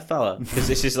Swede there, fella? Because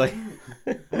this is like...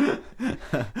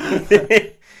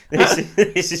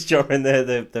 this is during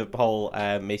the whole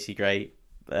Macy Gray...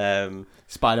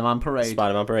 Spider-Man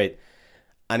parade.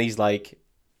 And he's like,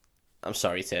 I'm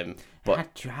sorry, Tim, but... I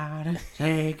try to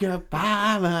say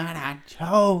goodbye, but I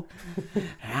choke.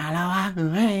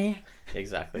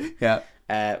 Exactly. Yeah.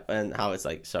 And Howard's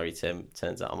like, sorry, Tim,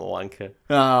 turns out I'm a wanker.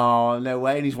 Oh, no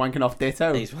way. And he's wanking off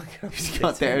Ditto. He's wanking off He's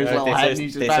got Ditto's little head and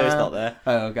he's just Ditto's not there.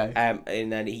 Oh, okay. And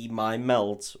then he mind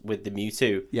melds with the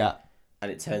Mewtwo. Yeah.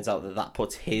 And it turns out that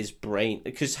puts his brain...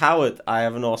 Because Howard, I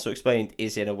haven't also explained,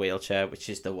 is in a wheelchair, which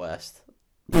is the worst.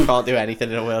 You can't do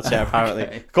anything in a wheelchair, apparently.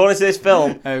 Okay. According to this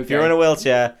film, if you're in a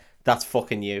wheelchair, that's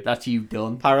fucking you. That's you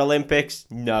done.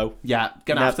 Paralympics, no. Yeah,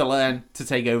 gonna have to learn to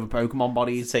take over Pokemon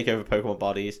bodies. Take over Pokemon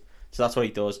bodies. So that's what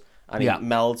he does. And he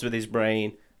melds with his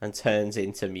brain and turns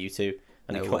into Mewtwo.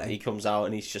 And he comes out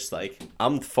and he's just like,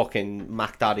 I'm the fucking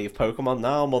Mac Daddy of Pokemon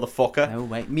now, motherfucker. No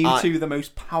way. Mewtwo, the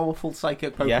most powerful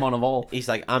psychic Pokemon of all. He's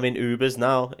like, I'm in Ubers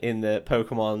now in the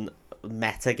Pokemon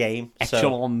meta game.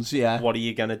 Echelons, so yeah. What are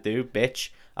you gonna do, bitch?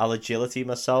 I'll agility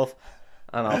myself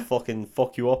and I'll fucking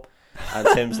fuck you up. And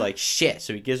Tim's like, shit.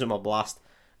 So he gives him a blast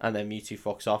and then Mewtwo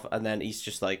fucks off. And then he's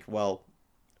just like, well,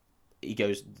 he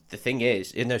goes, the thing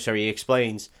is, he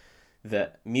explains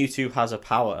that Mewtwo has a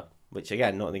power, which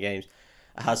again, not in the games,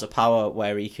 has a power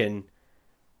where he can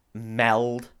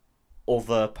meld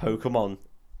other Pokemon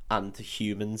and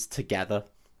humans together.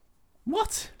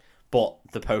 What? But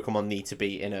the Pokemon need to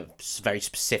be in a very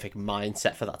specific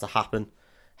mindset for that to happen,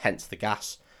 hence the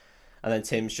gas. And then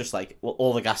Tim's just like, well,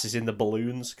 all the gas is in the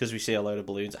balloons, because we see a load of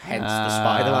balloons, hence the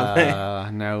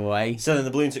Spider-Man. No way. So then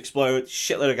the balloons explode,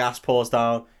 shitload of gas pours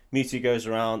down, Mewtwo goes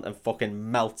around and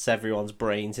fucking melts everyone's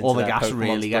brains into all the their gas Pokemon's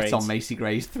really gets brains. on Macy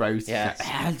Gray's throat. Yeah.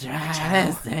 I'll try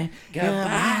to say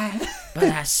goodbye, but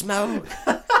I smoke.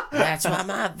 That's why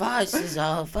my voice is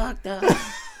all fucked up.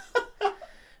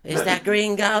 Is that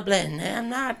Green Goblin? I'm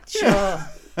not sure.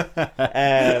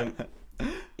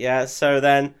 Yeah, so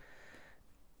then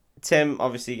Tim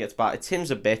obviously gets back. Tim's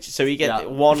a bitch, so he gets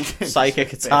one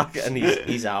psychic attack and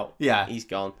he's out. Yeah. He's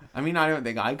gone. I mean, I don't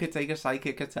think I could take a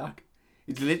psychic attack.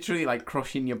 It's literally like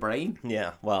crushing your brain.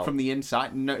 Yeah, well, from the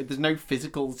inside. No, there's no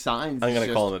physical signs. I'm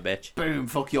gonna call him a bitch. Boom,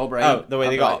 fuck your brain. Oh, the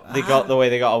way the way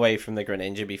they got away from the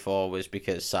Greninja before was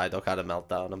because Psyduck had a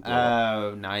meltdown and blew up.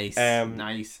 Oh, nice,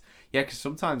 nice. Yeah, because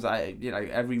sometimes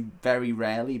very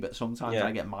rarely, but sometimes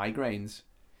I get migraines,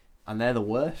 and they're the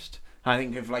worst. I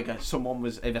think if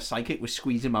if a psychic was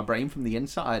squeezing my brain from the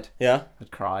inside, I'd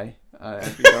cry.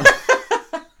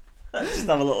 Just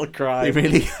have a little cry. They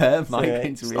really hurt.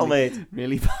 Migraines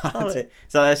really bad.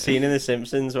 So that scene in The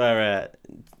Simpsons where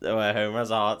Homer has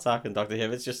a heart attack and Dr.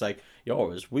 Hibbert's just like,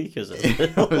 you're as weak as a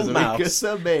little mouse. Weak as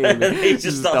a baby. He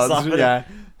just starts laughing. Yeah.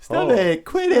 Stop it.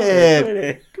 Quit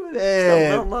it. Quit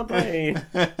it. Stop melting my brain.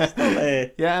 Stop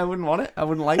it. Yeah, I wouldn't want it. I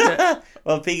wouldn't like it.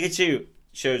 Well, Pikachu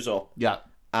shows up. Yeah.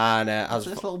 And what's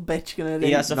this little bitch gonna do?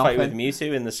 He has to fight with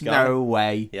Mewtwo in the sky. No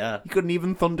way. Yeah. He couldn't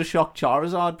even Thunder Shock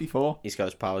Charizard before. He's got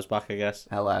his powers back, I guess.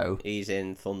 Hello. He's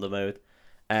in Thunder mode.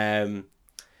 And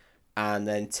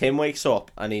then Tim wakes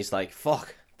up and he's like,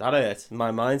 fuck, that hurt.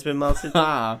 My mind's been melted.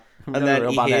 And then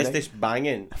he hears this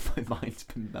banging. My mind's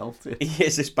been melted. He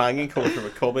hears this banging coming from a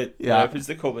cupboard. Yeah. He opens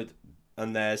the cupboard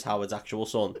and there's Howard's actual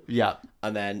son. Yeah.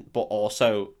 And then, but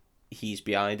also, he's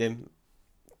behind him.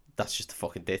 That's just a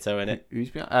fucking Ditto, innit? Who's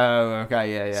behind? Oh,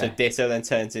 okay, yeah. So Ditto then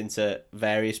turns into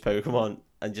various Pokemon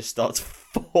and just starts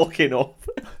fucking up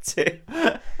Tim.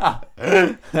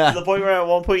 To the point where at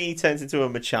one point he turns into a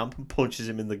Machamp and punches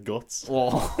him in the guts. That's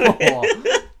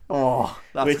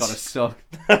gotta suck.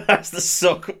 That's the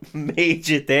suck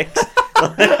major dicks.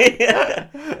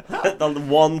 The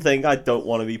one thing I don't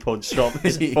want to be punched from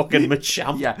is a fucking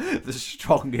Machamp. Yeah, the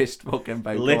strongest fucking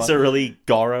Pokemon. Literally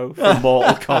Goro from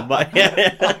Mortal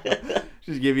Kombat.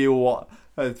 Just give you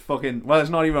a fucking... Well, it's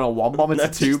not even a one bomb, it's a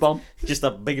two bomb. Just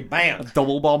a big bam. A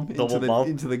double bomb. Bomb.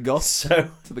 Into the guts. To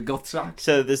the gut sack.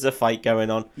 So there's a fight going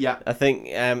on. Yeah. I think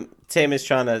Tim is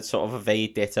trying to sort of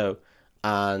evade Ditto.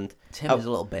 And Tim is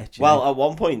a little bitch. Well, at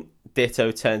one point,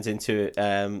 Ditto turns into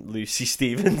Lucy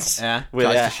Stevens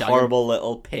with horrible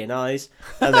little pin eyes,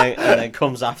 and then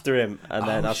comes after him, and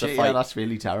then has a fight. Yeah, that's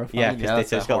really terrifying. Yeah, because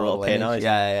Ditto's got little pin eyes.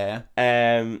 Yeah.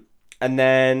 And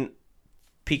then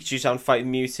Pikachu's on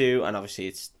fighting Mewtwo, and obviously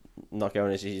it's not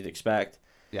going as you'd expect.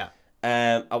 Yeah.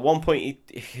 At one point,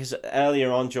 because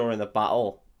earlier on during the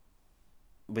battle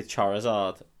with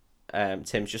Charizard,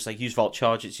 Tim's just like, use Volt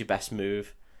Charge, it's your best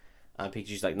move. And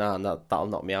Pikachu's like, nah, that'll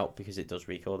knock me out because it does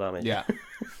recoil damage. Yeah.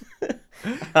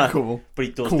 Cool. But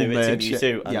he does do it to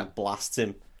Mewtwo and blasts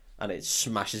him, and it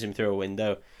smashes him through a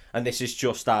window. And this is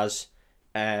just as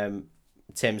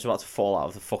Tim's about to fall out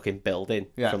of the fucking building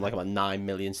from like about 9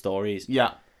 million stories.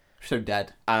 Yeah. So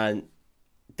dead. And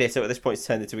Ditto at this point is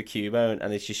turned into a Cubone,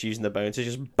 and it's just using the bone to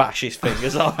just bash his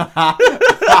fingers off.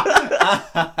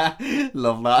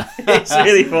 Love that. It's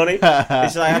really funny.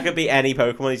 It's like, I could be any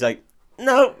Pokemon. He's like,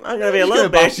 no, I'm going to be a little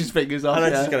bitch. Bash his fingers off, and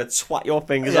I'm just going to twat your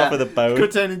fingers off with a bone.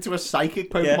 Could turn into a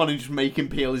psychic Pokemon and just make him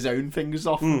peel his own fingers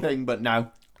off the thing, but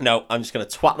no. No, I'm just going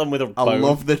to twat them with a bone. I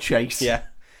love the chase. Yeah.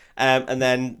 And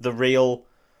then the real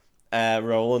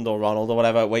Roland or Ronald or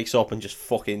whatever wakes up and just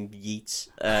fucking yeets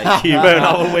Cubone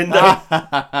out a window.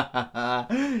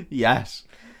 Yes.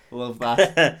 Love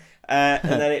that.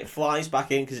 And then it flies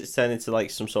back in because it's turned into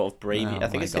like some sort of braviary. I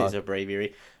think it's a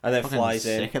braviary. And then flies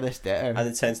in. Sick of this Ditto. And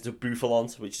then turns into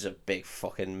Bouffalont, which is a big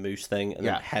fucking moose thing. And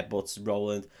then headbutts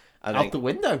Roland. And Out the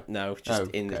window? No,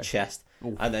 just in the chest.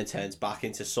 Ooh. And then turns back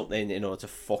into something in order to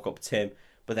fuck up Tim.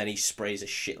 But then he sprays a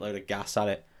shitload of gas at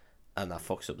it. And that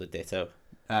fucks up the Ditto.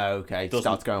 Oh, okay. It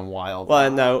starts going wild.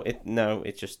 Well,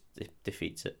 it just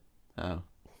defeats it. Oh.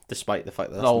 Despite the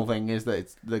fact that the whole thing is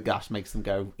that the gas makes them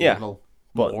go evil,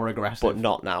 more aggressive. But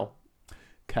not now.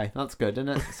 Okay, that's good, isn't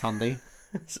it? It's handy.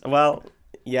 Well,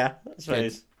 yeah, I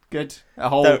suppose. Good. A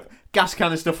whole gas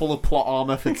canister full of plot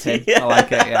armor for Tim. I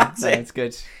like it, yeah. It's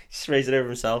good. Just raise it over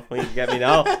himself. Well, you can get me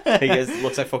now.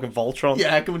 Looks like fucking Voltron.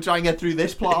 Yeah, come and try and get through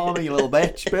this plot armor, you little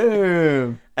bitch.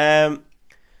 Boom.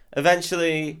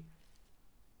 Eventually...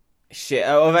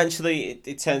 Eventually,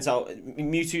 it turns out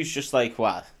Mewtwo's just like,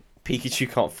 wow,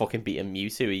 Pikachu can't fucking beat a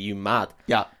Mewtwo. Are you mad?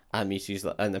 Yeah. And the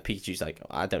Pikachu's like,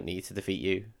 I don't need to defeat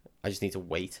you. I just need to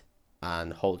wait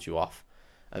and hold you off.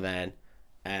 And then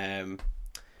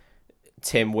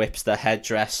Tim whips the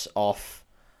headdress off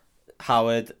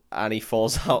Howard, and he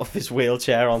falls out of his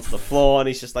wheelchair onto the floor. And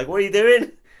he's just like, "What are you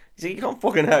doing?" He's like, "You can't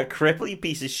fucking hurt a cripple, you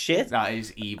piece of shit." That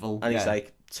is evil. And he's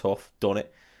like, "Tough, done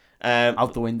it."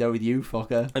 Out the window with you,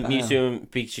 fucker. And Mewtwo and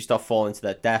Pikachu start falling to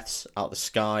their deaths out the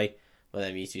sky. But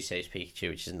then Mewtwo saves Pikachu,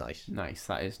 which is nice. Nice,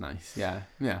 that is nice. Yeah,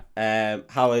 yeah.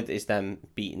 Howard is then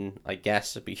beaten, I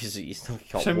guess, because he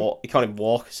can't walk. He can't even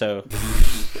walk. So,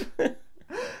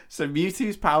 so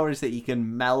Mewtwo's power is that he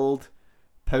can meld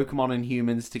Pokemon and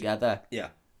humans together. Yeah.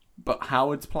 But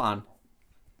Howard's plan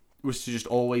was to just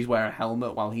always wear a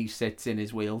helmet while he sits in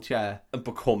his wheelchair and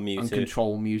become Mewtwo and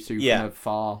control Mewtwo from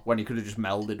afar when he could have just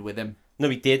melded with him. No,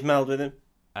 he did meld with him.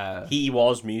 He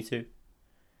was Mewtwo.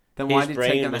 Then why did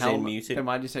taking the helmet? Then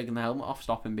why did taking the helmet off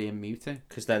stop him being Mewtwo?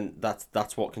 Because then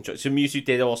that's what control. So Mewtwo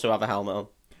did also have a helmet on.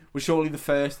 Well, surely the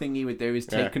first thing he would do is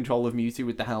take control of Mewtwo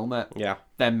with the helmet. Yeah.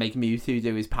 Then make Mewtwo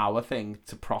do his power thing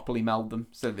to properly meld them,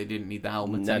 so they didn't need the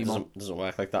helmets anymore. No, it doesn't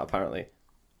work like that apparently.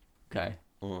 Okay.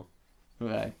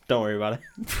 Okay. Don't worry about it.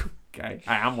 Okay.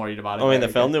 I am worried about it. I mean, the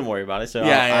film didn't worry about it, so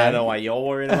I don't know why you're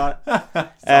worried about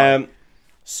it.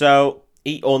 So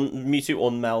Mewtwo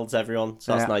unmelds everyone,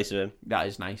 so that's nice of him. That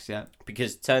is nice, yeah.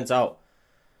 Because it turns out,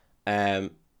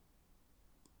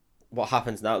 what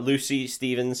happens now? Lucy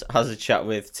Stevens has a chat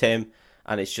with Tim,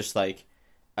 and it's just like,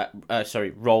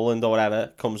 Roland or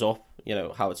whatever comes up. You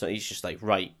know how he's just like,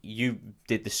 right, you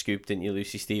did the scoop, didn't you,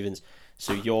 Lucy Stevens?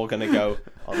 So you're going to go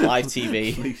on live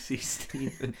TV. Lucy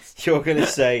Stevens. You're going to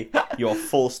say your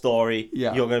full story.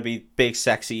 Yeah. You're going to be big,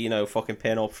 sexy, fucking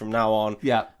pin up from now on.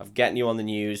 Yeah. I'm getting you on the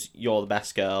news. You're the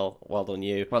best girl. Well done,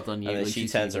 you. Well done, you. And then Lucy she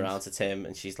turns Stevens. around to Tim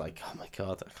and she's like, oh my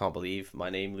God, I can't believe my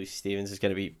name, Lucy Stevens, is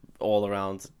going to be all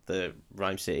around the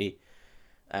Rhyme City.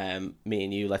 Me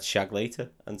and you, let's shag later.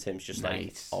 And Tim's just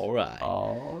like, all right.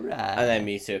 And then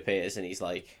Mewtwo appears and he's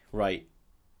like, right,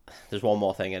 there's one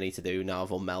more thing I need to do now.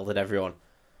 I've unmelded everyone.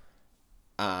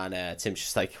 And Tim's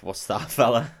just like, what's that,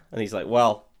 fella? And he's like,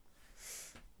 well,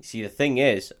 you see, the thing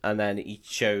is, and then he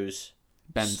shows...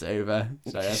 Bends over.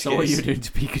 So I saw what you were doing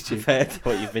to Pikachu. I've heard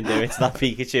what you've been doing to that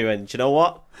Pikachu, and do you know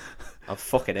what? I'm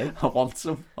fucking in. I want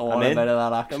some. I want a bit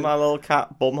of that action. Got my little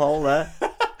cat bumhole there.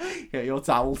 Get your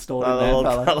towel stored in there,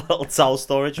 fella. That little towel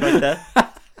storage right there.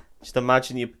 Just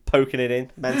imagine you poking it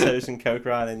in. Mentos and Coke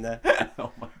right in there.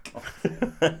 Oh my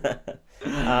God.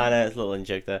 And it's a little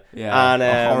in-joke there. Yeah, and,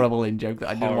 a horrible in-joke that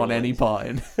I didn't want any part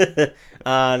in.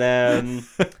 And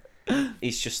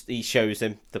he shows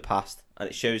him the past, and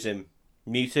it shows him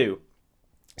Mewtwo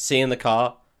seeing the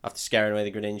car after scaring away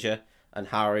the Greninja, and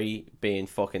Harry being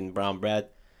fucking brown bread,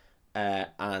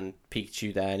 and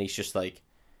Pikachu there, and he's just like,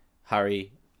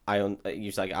 Harry,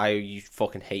 you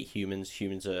fucking hate humans.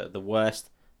 Humans are the worst.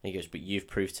 And he goes, but you've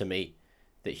proved to me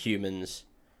that humans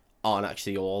aren't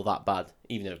actually all that bad,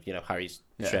 even though Harry's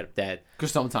straight up dead.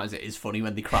 Because sometimes it is funny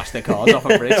when they crash their cars off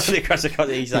a bridge. When they crash the car,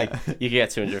 he's like, you can get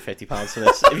 £250 for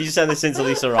this. If you send this in to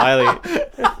Lisa Riley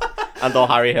and or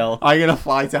Harry Hill. I'm going to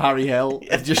fly to Harry Hill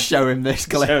and just show him this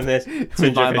clip. Show him this.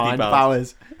 With my mind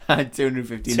powers. And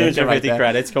 250 250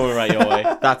 credits coming right your way.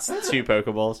 That's 2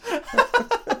 Pokeballs.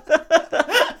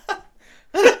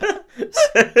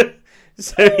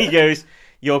 So he goes,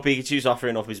 your Pikachu's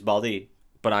offering up his body,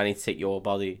 but I need to take your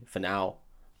body for now.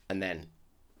 And then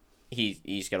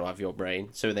he's going to have your brain.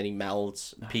 So then he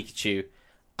melds Pikachu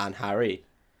and Harry.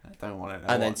 I don't want to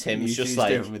know. And then Tim's just like,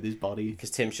 doing with his body. Because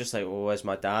Tim's just like, well, where's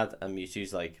my dad? And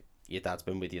Mewtwo's like, your dad's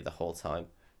been with you the whole time.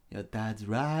 Your dad's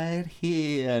right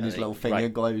here. And his little finger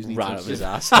glows. And right up his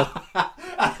ass.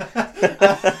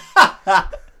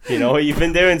 You know what you've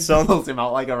been doing, son? Pulls him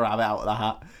out like a rabbit out of the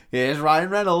hat. Here's Ryan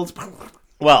Reynolds.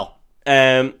 Well,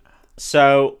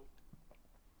 so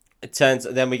it turns.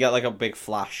 Then we get like a big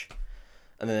flash,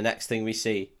 and then the next thing we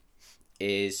see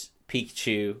is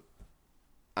Pikachu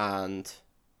and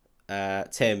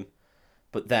Tim,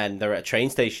 but then they're at a train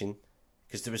station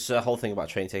because there was a whole thing about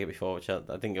a train ticket before, which I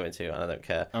didn't go into, and I don't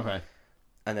care. Okay.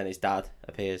 And then his dad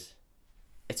appears.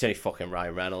 It's only fucking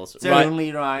Ryan Reynolds. It's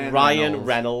only Ryan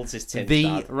Reynolds is Tim's the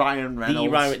dad. Ryan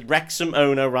Reynolds. Wrexham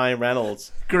owner Ryan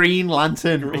Reynolds. Green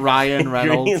Lantern Ryan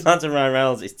Reynolds. Green Lantern Ryan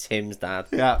Reynolds is Tim's dad.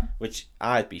 Yeah. Which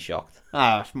I'd be shocked.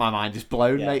 My mind is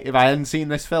blown, Yeah. mate. If I hadn't seen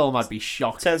this film, I'd be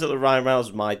shocked. Turns out that Ryan Reynolds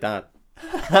was my dad.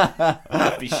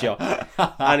 I'd be shocked.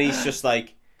 And he's just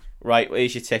like, right,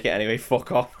 here's your ticket anyway,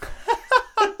 fuck off.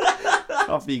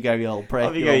 Off you go, you old prick,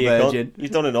 Off you you go, old you virgin. cunt.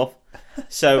 You've done enough.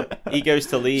 So he goes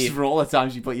to Just leave. for all the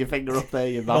times you put your finger up there,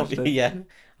 you bastard. Yeah,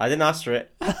 I didn't ask for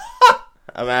it. I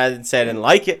mean, I didn't say I didn't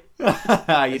like it. You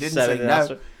didn't say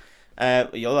no.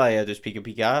 You're like, just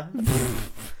Pika.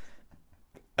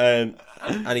 And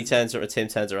Tim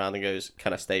turns around and goes,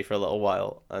 can I stay for a little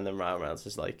while? And then Ryan Reynolds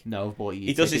is like, No, boy,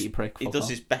 he does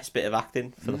his best bit of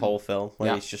acting for the whole film,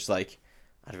 where he's just like,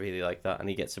 I'd really like that, and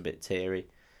he gets a bit teary.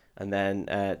 And then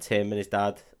Tim and his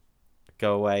dad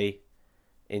go away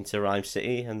into Rhyme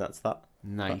City, and that's that.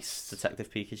 Nice. That's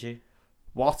Detective Pikachu.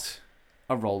 What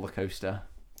a roller coaster.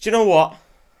 Do you know what?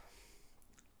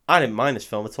 I didn't mind this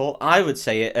film at all. I would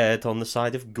say it erred on the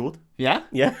side of good. Yeah?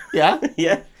 Yeah. Yeah?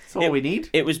 Yeah. That's all we need.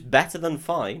 It was better than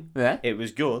fine. Yeah. It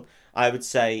was good. I would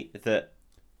say that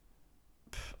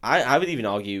I would even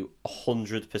argue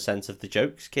 100% of the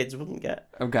jokes kids wouldn't get.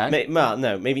 Okay. Maybe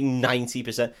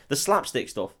 90%. The slapstick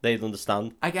stuff, they'd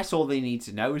understand. I guess all they need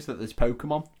to know is that there's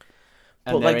Pokemon.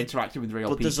 And But, they're like, interacting with real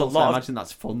but people, there's a so lot I of- imagine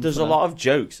that's fun. There's for a them. lot of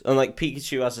jokes. And like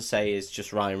Pikachu, as I say, is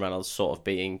just Ryan Reynolds sort of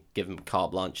being given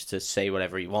carte blanche to say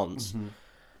whatever he wants.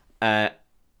 Mm-hmm.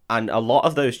 And a lot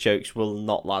of those jokes will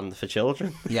not land for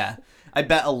children. Yeah. I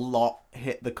bet a lot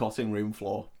hit the cutting room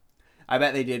floor. I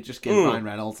bet they did just give Ryan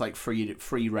Reynolds like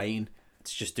free reign.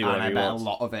 To just do And whatever I he bet wants. a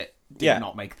lot of it did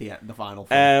not make the final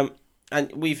film.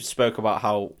 And we've spoke about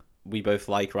how we both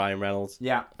like Ryan Reynolds.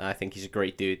 Yeah. I think he's a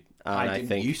great dude. And I I didn't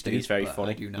think used to, he's very but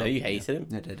funny. I do now. No, you hated him.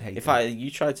 I did hate In him. fact,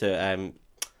 you tried to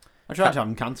I tried to have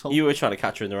him cancelled. you were trying to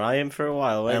catch her in the rhyme for a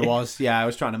while, weren't I you? was, yeah. I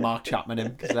was trying to Mark Chapman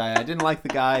him because I didn't like the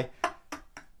guy.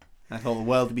 I thought the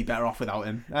world would be better off without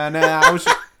him, and I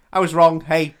was wrong.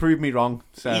 Hey, prove me wrong.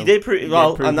 So You did prove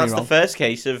well, and that's me the wrong. first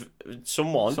case of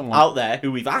someone out there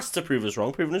who we've asked to prove us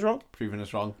wrong, proving us wrong. Proving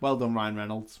us wrong. Well done, Ryan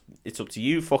Reynolds. It's up to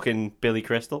you, fucking Billy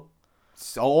Crystal.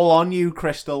 It's all on you,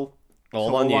 Crystal.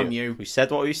 All on you. We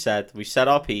said what we said. We said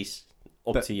our piece.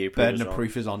 Up to you. Prove Burden us of wrong.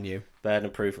 proof is on you. Burden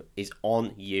of proof is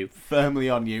on you. Firmly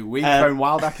on you. We've thrown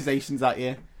wild accusations at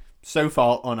you. So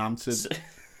far, unanswered.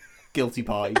 Guilty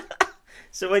party.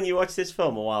 So when you watched this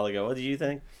film a while ago, what did you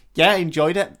think? Yeah, I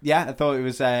enjoyed it. Yeah, I thought it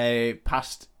was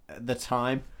past the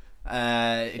time.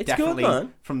 It It's definitely, good,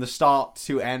 man. from the start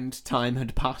to end, time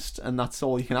had passed, and that's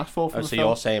all you can ask for from Oh, a so film.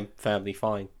 you're saying family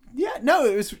fine. Yeah, no,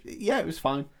 it was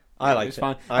fine. I liked It was it.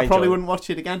 fine. I I probably enjoyed it. wouldn't watch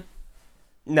it again.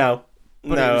 No.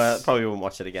 But No, it was- probably wouldn't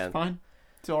watch it again. Fine.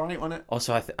 It's alright, wasn't it?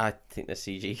 Also, I think the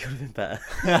CG could have been better.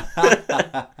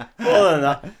 More than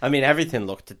that, I mean, everything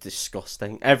looked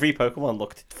disgusting. Every Pokemon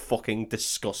looked fucking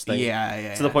disgusting.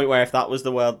 Yeah. To the point where if that was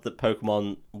the world that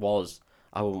Pokemon was,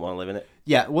 I wouldn't want to live in it.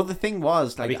 Yeah, well, the thing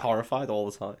was, I'd be like, horrified all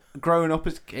the time. growing up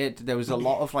as a kid, there was a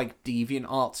lot of, like, deviant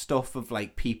art stuff of,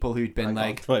 like, people who'd been,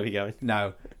 like... Where are we going?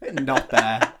 No, not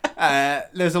there.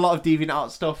 There's a lot of deviant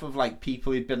art stuff of, like,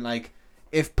 people who'd been, like...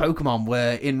 If Pokemon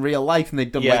were in real life and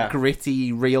they'd done like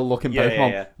gritty, real looking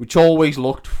Pokemon, which always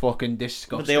looked fucking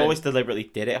disgusting. But they always deliberately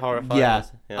did it horrifying. Yeah,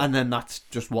 and then that's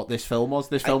just what this film was.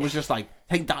 This film was just like,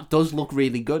 hey, that does look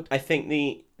really good. I think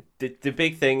the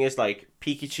big thing is like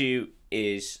Pikachu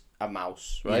is a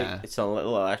mouse, right? Yeah. It's a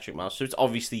little electric mouse, so it's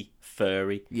obviously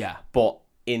furry. Yeah. But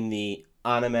in the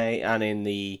anime and in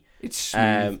the It's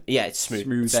smooth. it's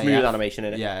smooth Smooth AF. animation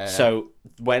in it. Yeah. So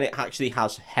when it actually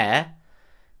has hair,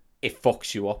 it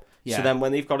fucks you up. Yeah. So then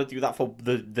when they've got to do that for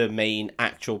the main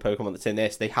actual Pokemon that's in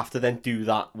this, they have to then do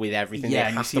that with everything. Yeah, they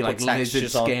and you have see to like put lizard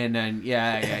textures on. skin and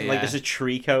yeah. Like there's a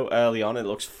Trico early on. It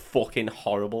looks fucking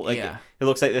horrible. Like Yeah. it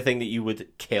looks like the thing that you would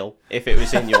kill if it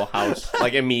was in your house,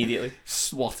 like immediately.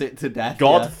 swat it to death.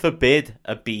 God forbid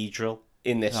a Beedrill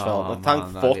in this film. man,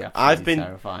 Thank that'd be fuck. absolutely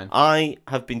terrifying. I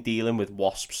have been dealing with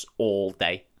wasps all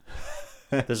day.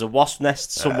 There's a wasp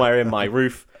nest somewhere in my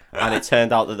roof, and it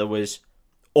turned out that there was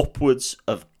upwards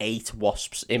of 8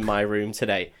 wasps in my room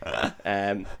today.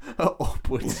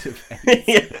 Upwards of 8.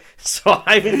 Yeah, so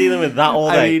I've been dealing with that all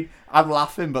day. I mean, I'm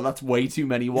laughing, but that's way too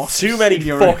many wasps. Too many in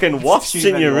your fucking room. wasps Too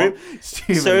in many your room.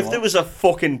 So if there was a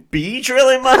fucking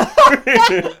Beedrill in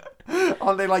my room,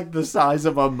 aren't they like the size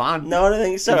of a man? no, I don't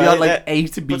think so. If you had like They're-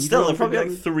 8 Beedrills, but still, they're probably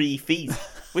like 3 feet,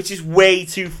 which is way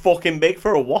too fucking big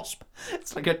for a wasp.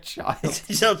 it's like a child.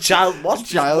 It's a child wasp.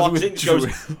 just Child walks with in,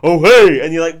 goes, oh hey,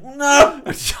 and you're like, no.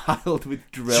 A child with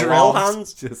drill Drill arms.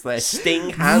 hands. Just like Sting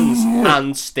hands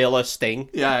and still a sting.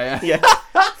 yeah. Yeah.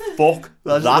 Fuck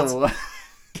That's that. the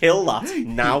Kill that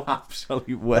now. absolute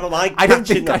Never worst. mind I don't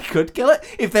catching think I could kill it.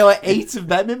 If there were 8 of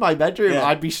them in my bedroom, Yeah.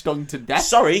 I'd be stung to death.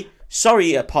 Sorry,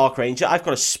 park ranger. I've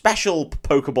got a special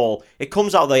Pokeball. It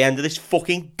comes out the end of this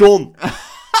fucking gun.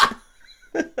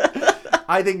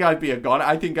 I think I'd be a god.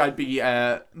 I think I'd be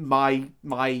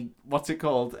my what's it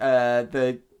called?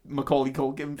 The Macaulay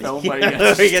Culkin film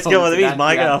where He gets killed with stung to me, death.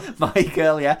 my Yeah. girl. My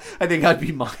girl, yeah. I think I'd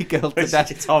be my girl to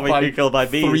death. It's already killed by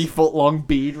bees. 3 foot long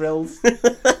Beedrills.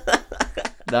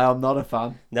 No, I'm not a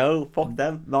fan. No, fuck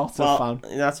them. Not Well, a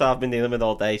fan. that's what I've been dealing with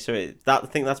all day. So I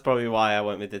think that's probably why I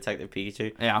went with Detective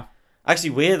Pikachu. Yeah.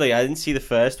 Actually, weirdly, I didn't see the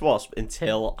first wasp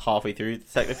until halfway through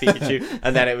Detective Pikachu,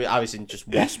 and then I was in just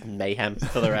wasp mayhem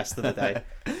for the rest of the day.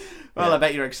 Well, Yeah. I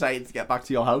bet you're excited to get back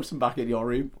to your house and back in your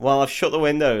room. Well, I've shut the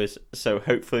windows, so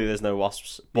hopefully there's no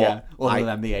wasps. But Yeah, other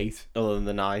than the 8. other than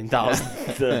the 9 that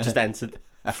have just entered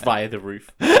via the roof.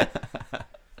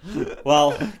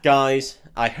 Well, guys,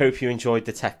 I hope you enjoyed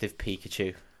Detective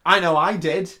Pikachu. I know I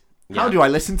did. How Yeah. do I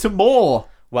listen to more?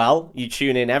 Well, you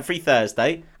tune in every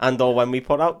Thursday, and or when we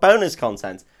put out bonus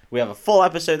content. We have a full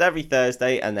episode every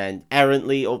Thursday, and then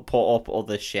errantly put up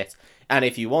other shit. And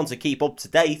if you want to keep up to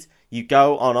date, you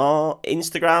go on our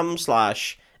Instagram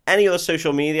 / any other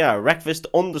social media,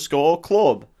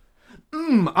 breakfast_club.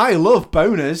 I love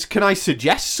boners. Can I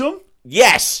suggest some?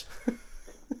 Yes!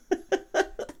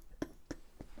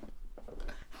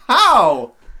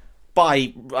 How?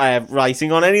 By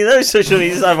writing on any of those social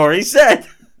medias I've already said.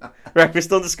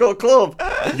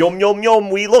 Breakfast_club. Yum, yum, yum.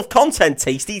 We love content.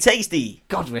 Tasty, tasty.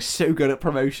 God, we're so good at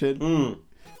promotion.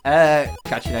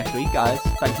 Catch you next week, guys.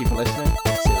 Thank you for listening.